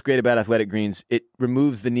 that's what's great about Athletic Greens. It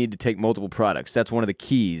removes the need to take multiple products. That's one of the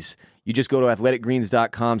keys. You just go to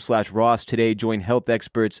athleticgreens.com/Ross today. Join health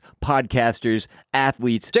experts, podcasters,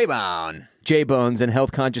 athletes, J-Bones, and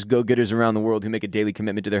health-conscious go-getters around the world who make a daily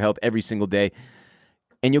commitment to their health every single day.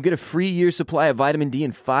 And you'll get a free year supply of vitamin D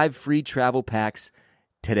and 5 free travel packs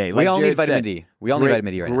today. We all need vitamin D. We all need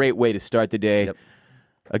vitamin D right now. Great way to start the day. Yep.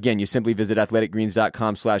 Again, you simply visit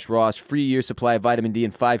athleticgreens.com/Ross. Free year supply of vitamin D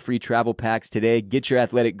and 5 free travel packs today. Get your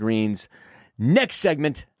Athletic Greens. Next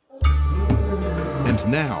segment. And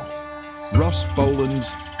now, Ross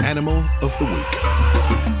Bolen's Animal of the Week.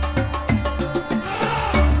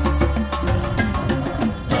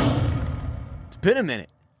 It's been a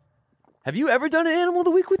minute. Have you ever done an Animal of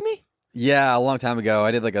the Week with me? Yeah, a long time ago.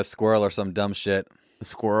 I did like a squirrel or some dumb shit. A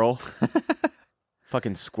squirrel?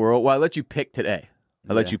 Fucking squirrel. Well, I let you pick today.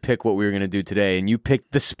 I let you pick what we were going to do today, and you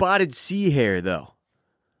picked the spotted sea hare, though,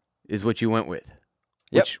 is what you went with.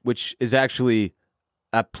 Yep. Which is actually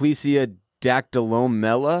Aplysia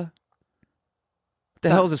dactylomela. What the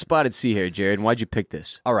hell is a spotted sea hare, Jared, and why'd you pick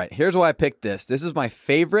this? All right, here's why I picked this. This is my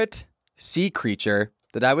favorite sea creature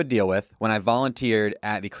that I would deal with when I volunteered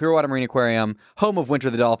at the Clearwater Marine Aquarium, home of Winter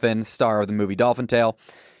the Dolphin, star of the movie Dolphin Tale.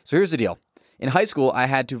 So here's the deal. In high school, I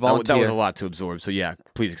had to volunteer. That was a lot to absorb, so yeah,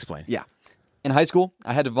 please explain. Yeah. In high school,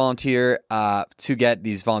 I had to volunteer to get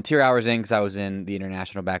these volunteer hours in because I was in the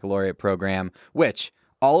International Baccalaureate program, which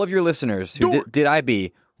all of your listeners who did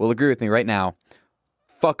IB will agree with me right now.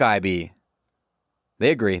 Fuck IB.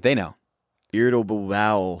 They agree. They know. Irritable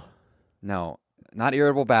bowel. No, not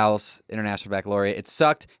irritable bowels, International Baccalaureate. It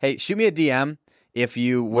sucked. Hey, shoot me a DM if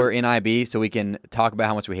you were in IB so we can talk about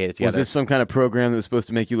how much we hate it together. Was this some kind of program that was supposed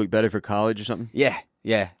to make you look better for college or something?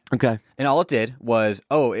 Yeah. Okay. And all it did was,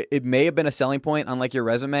 it may have been a selling point on like your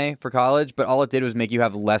resume for college, but all it did was make you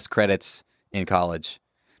have less credits in college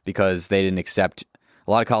because they didn't accept,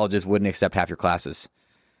 a lot of colleges wouldn't accept half your classes.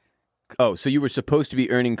 Oh, so you were supposed to be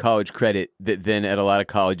earning college credit that then at a lot of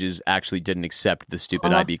colleges actually didn't accept the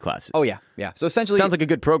stupid IB classes. Oh, yeah. So essentially... Sounds like a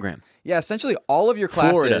good program. Yeah, essentially all of your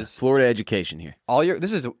classes... Florida education here.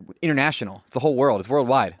 This is international. It's the whole world. It's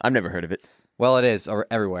worldwide. I've never heard of it. Well, it is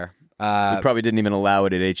everywhere. We probably didn't even allow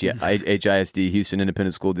it at HISD, Houston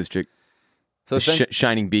Independent School District. So the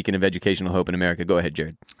shining beacon of educational hope in America. Go ahead,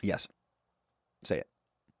 Jared. Yes. Say it.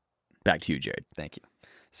 Back to you, Jared. Thank you.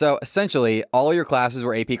 So essentially, all your classes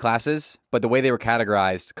were AP classes, but the way they were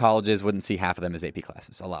categorized, colleges wouldn't see half of them as AP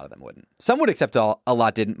classes. A lot of them wouldn't. Some would accept all. A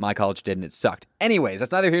lot didn't. My college did, and it sucked. Anyways,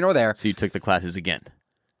 that's neither here nor there. So you took the classes again?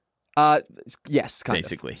 Yes,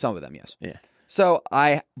 basically. Some of them, yes. Yeah. So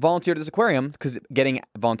I volunteered at this aquarium because getting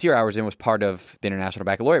volunteer hours in was part of the International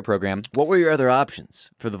Baccalaureate program. What were your other options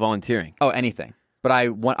for the volunteering? Oh, anything. But I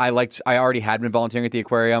already had been volunteering at the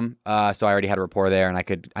aquarium, so I already had a rapport there,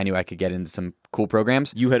 and I knew I could get into some cool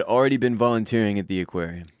programs. You had already been volunteering at the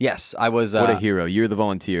aquarium. Yes, I was. What a hero! You're the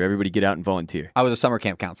volunteer. Everybody, get out and volunteer. I was a summer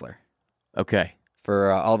camp counselor. Okay.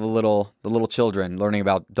 For all the little children learning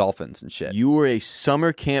about dolphins and shit. You were a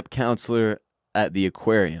summer camp counselor at the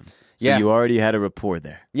aquarium, so Yeah. you already had a rapport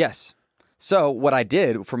there. Yes. So what I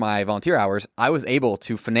did for my volunteer hours, I was able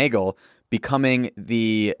to finagle becoming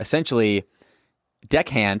the essentially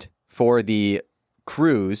deckhand for the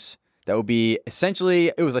cruise. That would be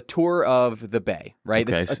essentially, it was a tour of the bay, right?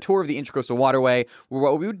 Okay. A tour of the Intracoastal Waterway. Where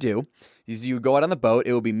what we would do is you would go out on the boat.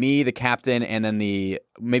 It would be me, the captain, and then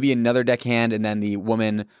maybe another deckhand, and then the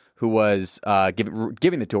woman who was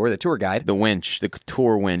giving the tour guide. The winch, the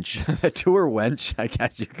tour winch. The tour wench, I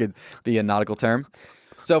guess you could be a nautical term.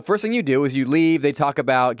 So first thing you do is you leave. They talk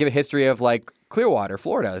about, give a history of like Clearwater,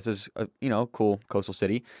 Florida. This is a cool coastal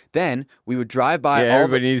city. Then we would drive by. Yeah,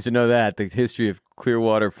 everybody needs to know that, the history of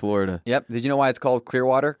Clearwater, Florida. Yep. Did you know why it's called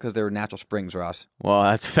Clearwater? Because there were natural springs, Ross. Well,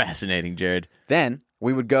 that's fascinating, Jared. Then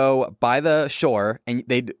we would go by the shore, and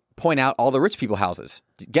they'd point out all the rich people houses.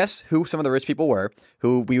 Guess who some of the rich people were?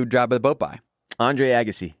 Who we would drive by the boat by? Andre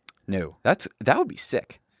Agassi. No, that would be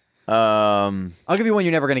sick. I'll I'll give you one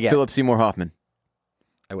you're never gonna get. Philip Seymour Hoffman.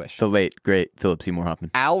 I wish. The late, great Philip Seymour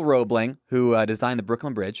Hoffman. Al Roebling, who designed the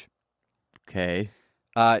Brooklyn Bridge. Okay.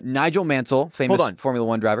 Nigel Mansell, famous Hold on. Formula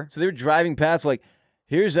One driver. So they were driving past like,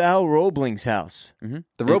 here's Al Roebling's house. Mm-hmm.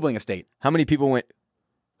 The Roebling estate. How many people went,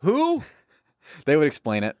 who? They would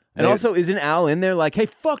explain it. And also, isn't Al in there like, hey,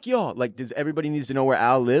 fuck y'all? Like, does everybody needs to know where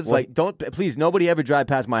Al lives? Well, like, please, nobody ever drive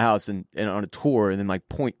past my house and on a tour and then like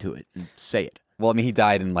point to it and say it. Well, I mean, he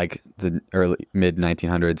died in like the mid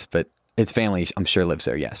 1900s, but his family, I'm sure, lives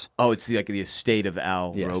there. Yes. Oh, it's the estate of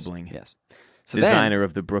Al Roebling. Yes. So designer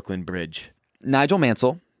of the Brooklyn Bridge. Nigel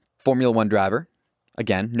Mansell, Formula One driver.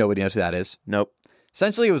 Again, nobody knows who that is. Nope.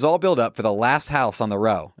 Essentially, it was all built up for the last house on the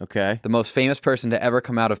row. Okay. The most famous person to ever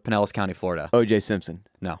come out of Pinellas County, Florida. O.J. Simpson.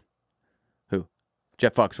 No. Who?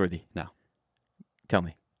 Jeff Foxworthy. No. Tell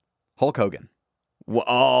me. Hulk Hogan.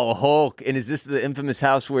 Oh, Hulk. And is this the infamous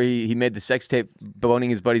house where he made the sex tape boning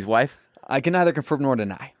his buddy's wife? I can neither confirm nor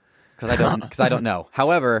deny because I don't know.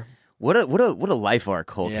 However, what a life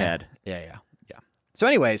arc Hulk had. Yeah. So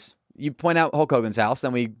anyways, you point out Hulk Hogan's house,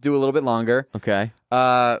 then we do a little bit longer. Okay.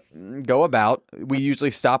 Go about. We usually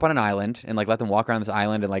stop on an island and like let them walk around this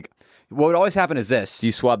island, and like what would always happen is this. Do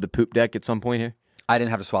you swab the poop deck at some point here? I didn't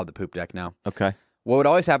have to swab the poop deck, no. Okay. What would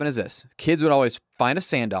always happen is this. Kids would always find a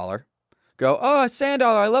sand dollar, go, oh, a sand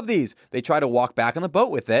dollar, I love these. They try to walk back on the boat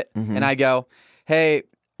with it, and I go, hey,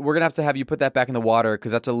 we're going to have you put that back in the water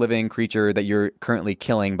because that's a living creature that you're currently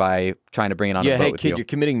killing by trying to bring it on the boat hey with kid, you. You're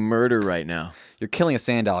committing murder right now. You're killing a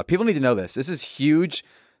sand dollar. People need to know this. This is huge.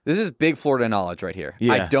 This is big Florida knowledge right here.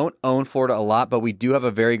 Yeah. I don't own Florida a lot, but we do have a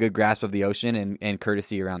very good grasp of the ocean and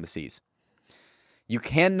courtesy around the seas. You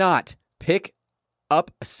cannot pick up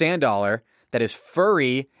a sand dollar that is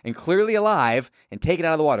furry and clearly alive and take it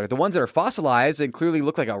out of the water. The ones that are fossilized and clearly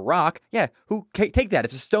look like a rock, take that.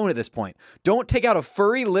 It's a stone at this point. Don't take out a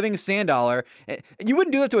furry living sand dollar. You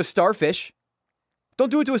wouldn't do that to a starfish. Don't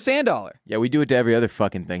do it to a sand dollar. Yeah, we do it to every other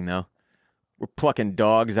fucking thing, though. We're plucking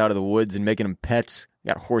dogs out of the woods and making them pets.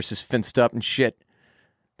 Got horses fenced up and shit.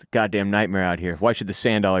 It's a goddamn nightmare out here. Why should the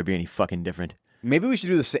sand dollar be any fucking different? Maybe we should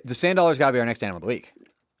do the sand dollar's got to be our next animal of the week.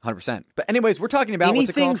 100%. But anyways, we're talking about what's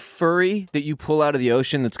it anything called? furry that you pull out of the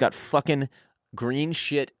ocean that's got fucking green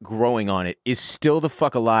shit growing on it is still the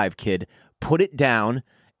fuck alive, kid. Put it down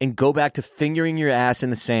and go back to fingering your ass in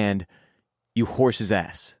the sand, you horse's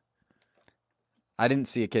ass. I didn't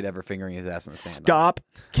see a kid ever fingering his ass in the sand. Stop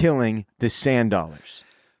killing the sand dollars.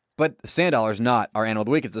 But the sand dollar's not our animal of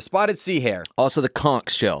the week. It's the spotted sea hare. Also the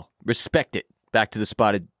conch shell. Respect it. Back to the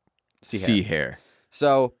spotted sea hare.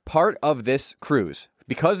 So part of this cruise,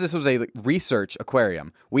 because this was a research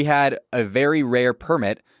aquarium, we had a very rare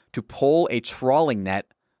permit to pull a trawling net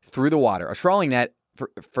through the water. A trawling net,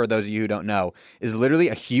 for those of you who don't know, is literally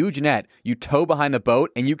a huge net you tow behind the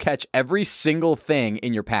boat and you catch every single thing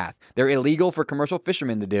in your path. They're illegal for commercial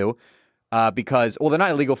fishermen to do because, well, they're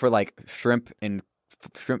not illegal for like shrimp and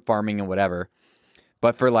shrimp farming and whatever,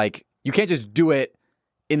 but for like, you can't just do it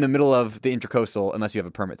in the middle of the Intracoastal unless you have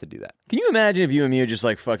a permit to do that. Can you imagine if you and me are just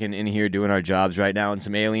like fucking in here doing our jobs right now and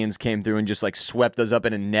some aliens came through and just like swept us up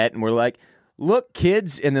in a net and we're like, look,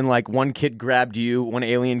 kids, and then like one kid grabbed you, one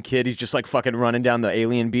alien kid, he's just like fucking running down the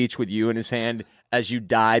alien beach with you in his hand as you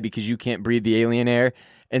die because you can't breathe the alien air,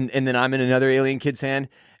 and then I'm in another alien kid's hand,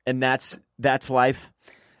 and that's life.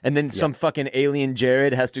 And then some fucking alien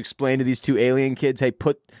Jared has to explain to these two alien kids, hey,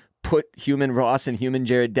 put put human Ross and human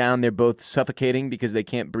Jared down. They're both suffocating because they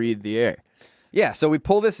can't breathe the air. Yeah, so we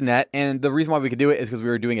pull this net, and the reason why we could do it is because we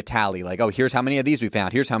were doing a tally. Like, oh, here's how many of these we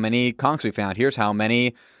found. Here's how many conchs we found. Here's how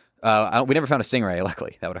many... we never found a stingray,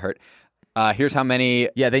 luckily. That would have hurt. Here's how many...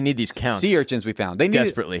 Yeah, they need these counts. Sea urchins we found. They need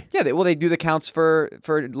desperately. Yeah, they do the counts for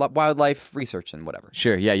wildlife research and whatever.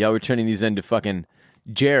 Sure, yeah, y'all were turning these into fucking...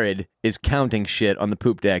 Jared is counting shit on the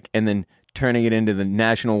poop deck and then turning it into the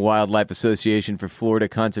National Wildlife Association for Florida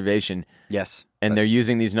Conservation. Yes. And they're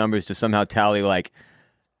using these numbers to somehow tally, like,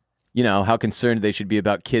 you know, how concerned they should be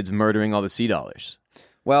about kids murdering all the sea dollars.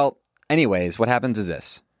 Well, anyways, what happens is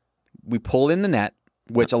this. We pull in the net,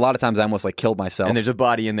 which a lot of times I almost, like, killed myself. And there's a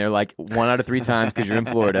body in there, like, 1 out of 3 times because you're in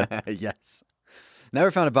Florida. Yes. Never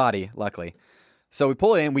found a body, luckily. So we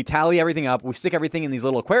pull it in, we tally everything up, we stick everything in these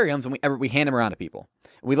little aquariums, and we hand them around to people.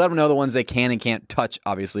 We let them know the ones they can and can't touch,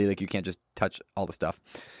 obviously. Like, you can't just touch all the stuff.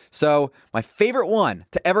 So my favorite one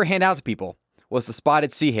to ever hand out to people was the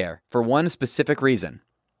spotted sea hare for one specific reason.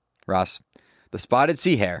 Ross, the spotted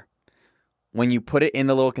sea hare, when you put it in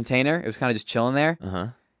the little container, it was kind of just chilling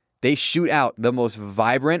there. They shoot out the most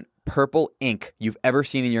vibrant purple ink you've ever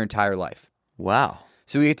seen in your entire life. Wow.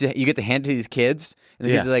 So you get to hand it to these kids, and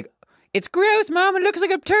the kids are like, "It's gross, Mom. It looks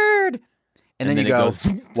like a turd." And then you go,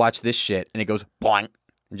 watch this shit, and it goes boing,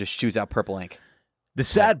 and just shoots out purple ink. The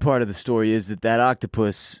sad part of the story is that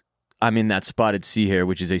octopus, that spotted sea hare,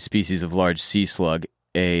 which is a species of large sea slug,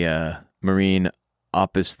 a marine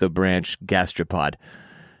opistho-branch gastropod,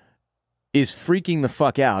 is freaking the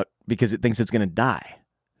fuck out because it thinks it's going to die.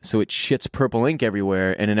 So it shits purple ink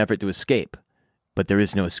everywhere in an effort to escape. But there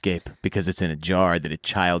is no escape because it's in a jar that a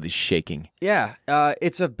child is shaking. Yeah,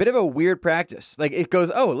 it's a bit of a weird practice. Like, it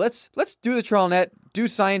goes, oh, let's do the trawl net, do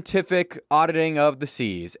scientific auditing of the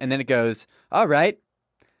seas. And then it goes, all right,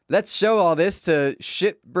 let's show all this to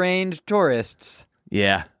shit-brained tourists.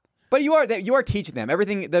 Yeah. But you are teaching them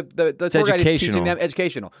everything. The tour guide is teaching them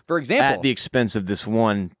educational. For example, at the expense of this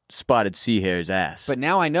one spotted sea hare's ass. But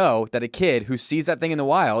now I know that a kid who sees that thing in the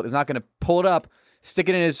wild is not going to pull it up, stick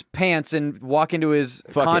it in his pants, and walk into his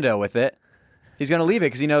condo with it. He's going to leave it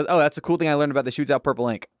because he knows, oh, that's a cool thing I learned about that shoots out purple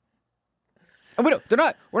ink. And we're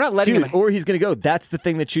not letting him. Or he's going to go, that's the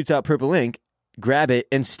thing that shoots out purple ink, grab it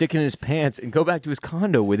and stick it in his pants and go back to his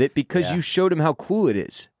condo with it because you showed him how cool it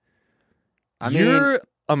is. You're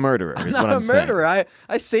a murderer, is what I'm saying. I'm not a murderer.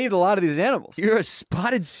 I saved a lot of these animals. You're a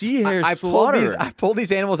spotted sea hare slaughterer. I pulled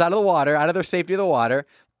these animals out of the water, out of their safety of the water,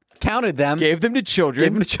 counted them. Gave them to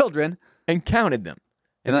children. And counted them.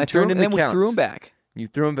 And then I threw them back. You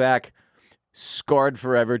threw them back, scarred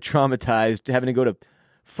forever, traumatized, having to go to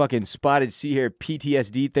fucking spotted sea hare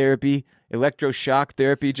PTSD therapy, electroshock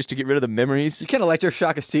therapy just to get rid of the memories. You can't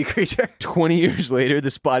electroshock a sea creature. 20 years later,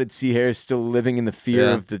 the spotted sea hare is still living in the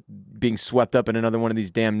fear of being swept up in another one of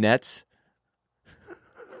these damn nets.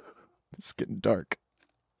 It's getting dark.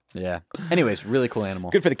 Yeah. Anyways, really cool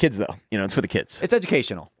animal. Good for the kids, though. It's for the kids. It's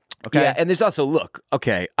educational. Okay. Yeah, and there's also,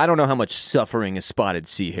 I don't know how much suffering a spotted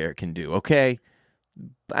sea hare can do, okay?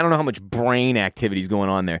 I don't know how much brain activity is going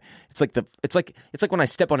on there. It's like when I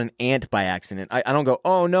step on an ant by accident. I don't go,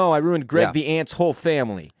 oh no, I ruined Greg the ant's whole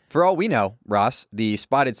family. For all we know, Ross, the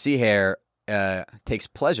spotted sea hare takes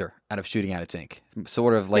pleasure out of shooting out its ink.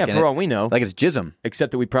 Sort of like for all we know. Like it's jism.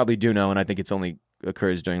 Except that we probably do know, and I think it's only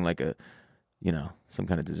occurs during like a some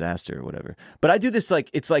kind of disaster or whatever. But I do this I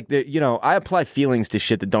apply feelings to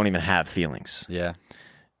shit that don't even have feelings. Yeah.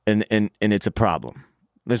 And it's a problem.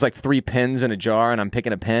 There's like 3 pens in a jar, and I'm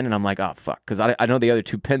picking a pen, and I'm like, oh fuck, because I know the other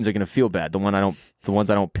 2 pens are gonna feel bad. The ones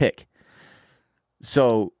I don't pick.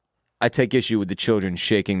 So I take issue with the children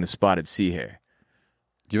shaking the spotted sea hare.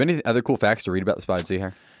 Do you have any other cool facts to read about the spotted sea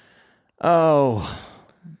hare? Oh,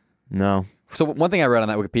 no. So one thing I read on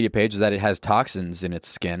that Wikipedia page is that it has toxins in its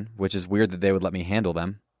skin, which is weird that they would let me handle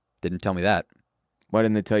them. Didn't tell me that. Why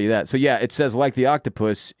didn't they tell you that? So yeah, it says, like the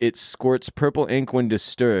octopus, it squirts purple ink when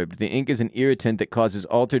disturbed. The ink is an irritant that causes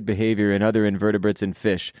altered behavior in other invertebrates and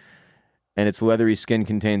fish, and its leathery skin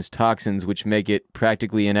contains toxins which make it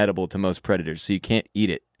practically inedible to most predators. So you can't eat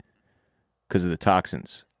it because of the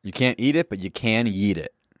toxins. You can't eat it, but you can yeet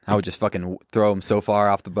it. I would just fucking throw them so far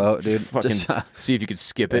off the boat, dude. Just see if you could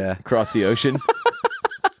skip it across the ocean.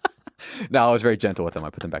 No, I was very gentle with them. I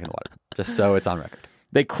put them back in the water, just so it's on record.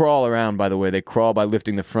 They crawl around, by the way. They crawl by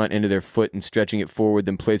lifting the front end of their foot and stretching it forward,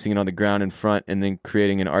 then placing it on the ground in front, and then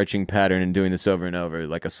creating an arching pattern and doing this over and over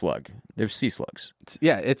like a slug. They're sea slugs.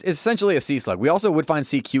 It's essentially a sea slug. We also would find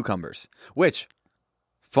sea cucumbers, which,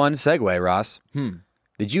 fun segue, Ross.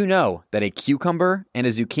 Did you know that a cucumber and a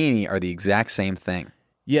zucchini are the exact same thing?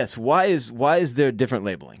 Yes. Why is there different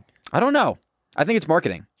labeling? I don't know. I think it's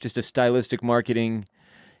marketing. Just a stylistic marketing.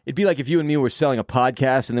 It'd be like if you and me were selling a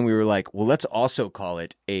podcast and then we were like, well, let's also call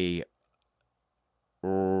it a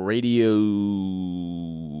radio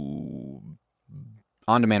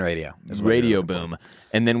On-demand radio. Radio boom.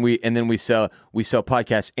 And then we sell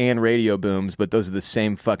podcasts and radio booms, but those are the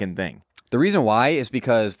same fucking thing. The reason why is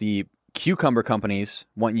because the cucumber companies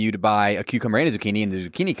want you to buy a cucumber and a zucchini, and the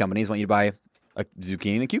zucchini companies want you to buy a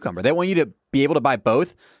zucchini and a cucumber. They want you to be able to buy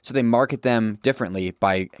both, so they market them differently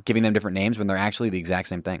by giving them different names when they're actually the exact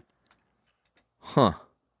same thing. Huh.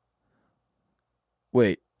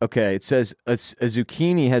 Wait, okay. It says a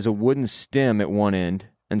zucchini has a wooden stem at one end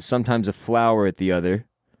and sometimes a flower at the other.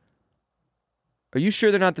 Are you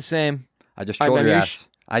sure they're not the same? I just trolled your ass.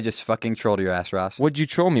 I just fucking trolled your ass, Ross. What'd you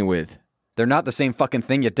troll me with? They're not the same fucking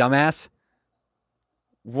thing, you dumbass.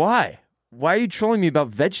 Why? Why are you trolling me about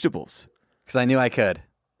vegetables? Because I knew I could.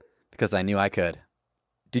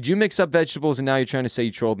 Did you mix up vegetables and now you're trying to say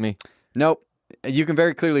you trolled me? Nope. You can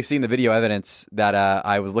very clearly see in the video evidence that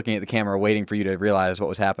I was looking at the camera waiting for you to realize what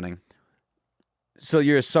was happening. So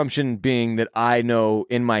your assumption being that I know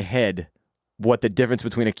in my head what the difference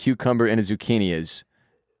between a cucumber and a zucchini is.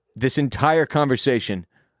 This entire conversation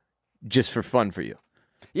just for fun for you.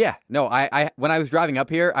 Yeah. No, I when I was driving up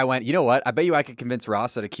here, I went, you know what? I bet you I could convince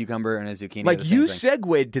Ross that a cucumber and a zucchini are the same you thing.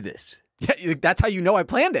 segued to this. Yeah, that's how you know I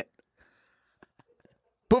planned it.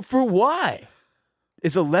 But for why?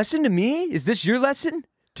 Is a lesson to me? Is this your lesson?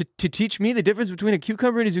 To teach me the difference between a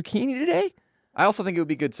cucumber and a zucchini today? I also think it would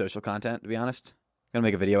be good social content, to be honest. I'm going to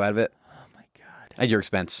make a video out of it. Oh, my God. At your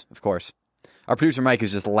expense, of course. Our producer Mike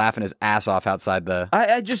is just laughing his ass off outside the...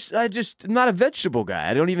 I just I'm not a vegetable guy.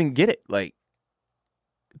 I don't even get it. Like,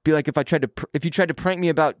 it'd be like if you tried to prank me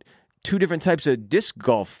about 2 different types of disc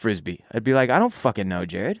golf frisbee. I'd be like, I don't fucking know,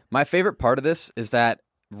 Jared. My favorite part of this is that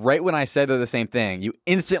right when I said they're the same thing, you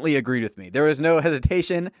instantly agreed with me. There was no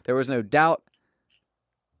hesitation. There was no doubt.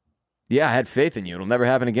 Yeah, I had faith in you. It'll never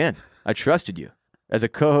happen again. I trusted you as a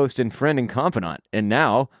co-host and friend and confidant. And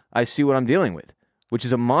now I see what I'm dealing with, which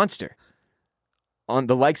is a monster on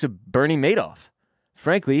the likes of Bernie Madoff.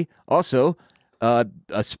 Frankly, also a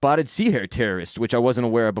spotted sea hare terrorist, which I wasn't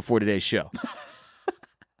aware of before today's show.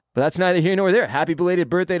 But that's neither here nor there. Happy belated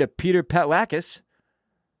birthday to Peter Patlakis.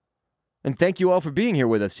 And thank you all for being here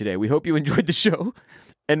with us today. We hope you enjoyed the show.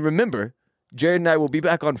 And remember, Jared and I will be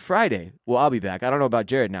back on Friday. Well, I'll be back. I don't know about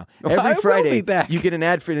Jared now. Every Friday, you get an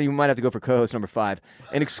ad for, you might have to go for co-host number 5,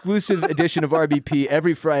 an exclusive edition of RBP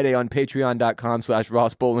every Friday on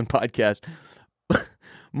patreon.com/Ross Bolen Podcast.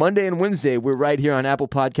 Monday and Wednesday, we're right here on Apple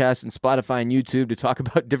Podcasts and Spotify and YouTube to talk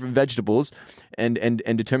about different vegetables and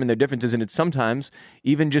determine their differences. And it's sometimes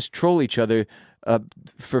even just troll each other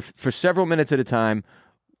for several minutes at a time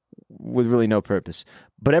with really no purpose.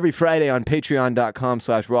 But every Friday on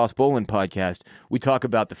patreon.com/Ross Bolen Podcast, we talk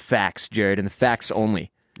about the facts, Jared, and the facts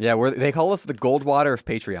only. Yeah, they call us the Goldwater of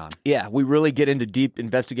Patreon. Yeah, we really get into deep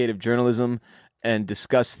investigative journalism and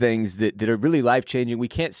discuss things that are really life-changing. We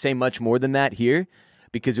can't say much more than that here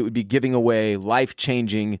because it would be giving away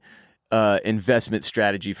life-changing investment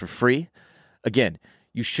strategy for free. Again,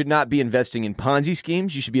 you should not be investing in Ponzi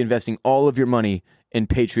schemes. You should be investing all of your money in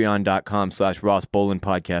patreon.com/Ross Bolen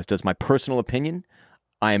Podcast. That's my personal opinion.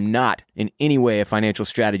 I am not in any way a financial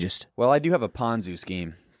strategist. Well, I do have a Ponzi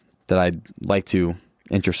scheme that I'd like to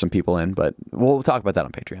interest some people in, but we'll talk about that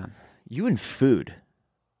on Patreon. You and food.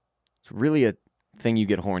 It's really a thing you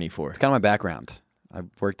get horny for. It's kind of my background. I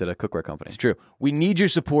worked at a cookware company. It's true. We need your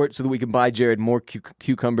support so that we can buy Jared more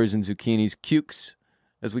cucumbers and zucchinis. Cukes,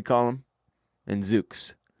 as we call them, and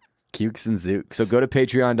zooks. Cukes and zooks. So go to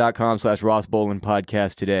patreon.com/Ross Bolen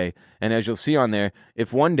Podcast today. And as you'll see on there,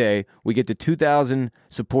 if one day we get to 2,000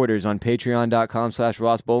 supporters on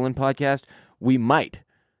patreon.com/Ross Bolen Podcast, we might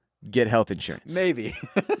get health insurance. Maybe.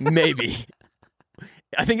 Maybe.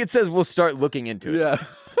 I think it says we'll start looking into it. Yeah.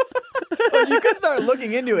 Well, you could start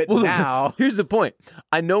looking into it now. Here's the point.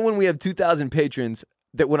 I know when we have 2,000 patrons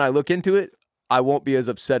that when I look into it, I won't be as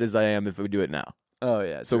upset as I am if we do it now. Oh,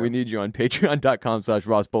 yeah. So we need you on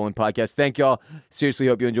patreon.com/Ross Bolen Podcast. Thank y'all. Seriously,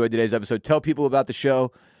 hope you enjoyed today's episode. Tell people about the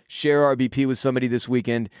show. Share RBP with somebody this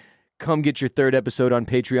weekend. Come get your 3rd episode on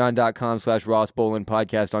patreon.com/Ross Bolen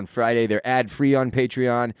Podcast on Friday. They're ad-free on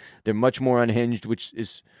Patreon. They're much more unhinged, which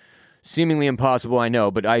is seemingly impossible, I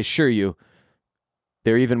know, but I assure you,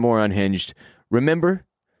 they're even more unhinged. Remember,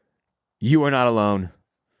 you are not alone.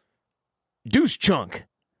 Deuce Chunk.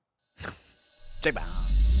 J-Bow.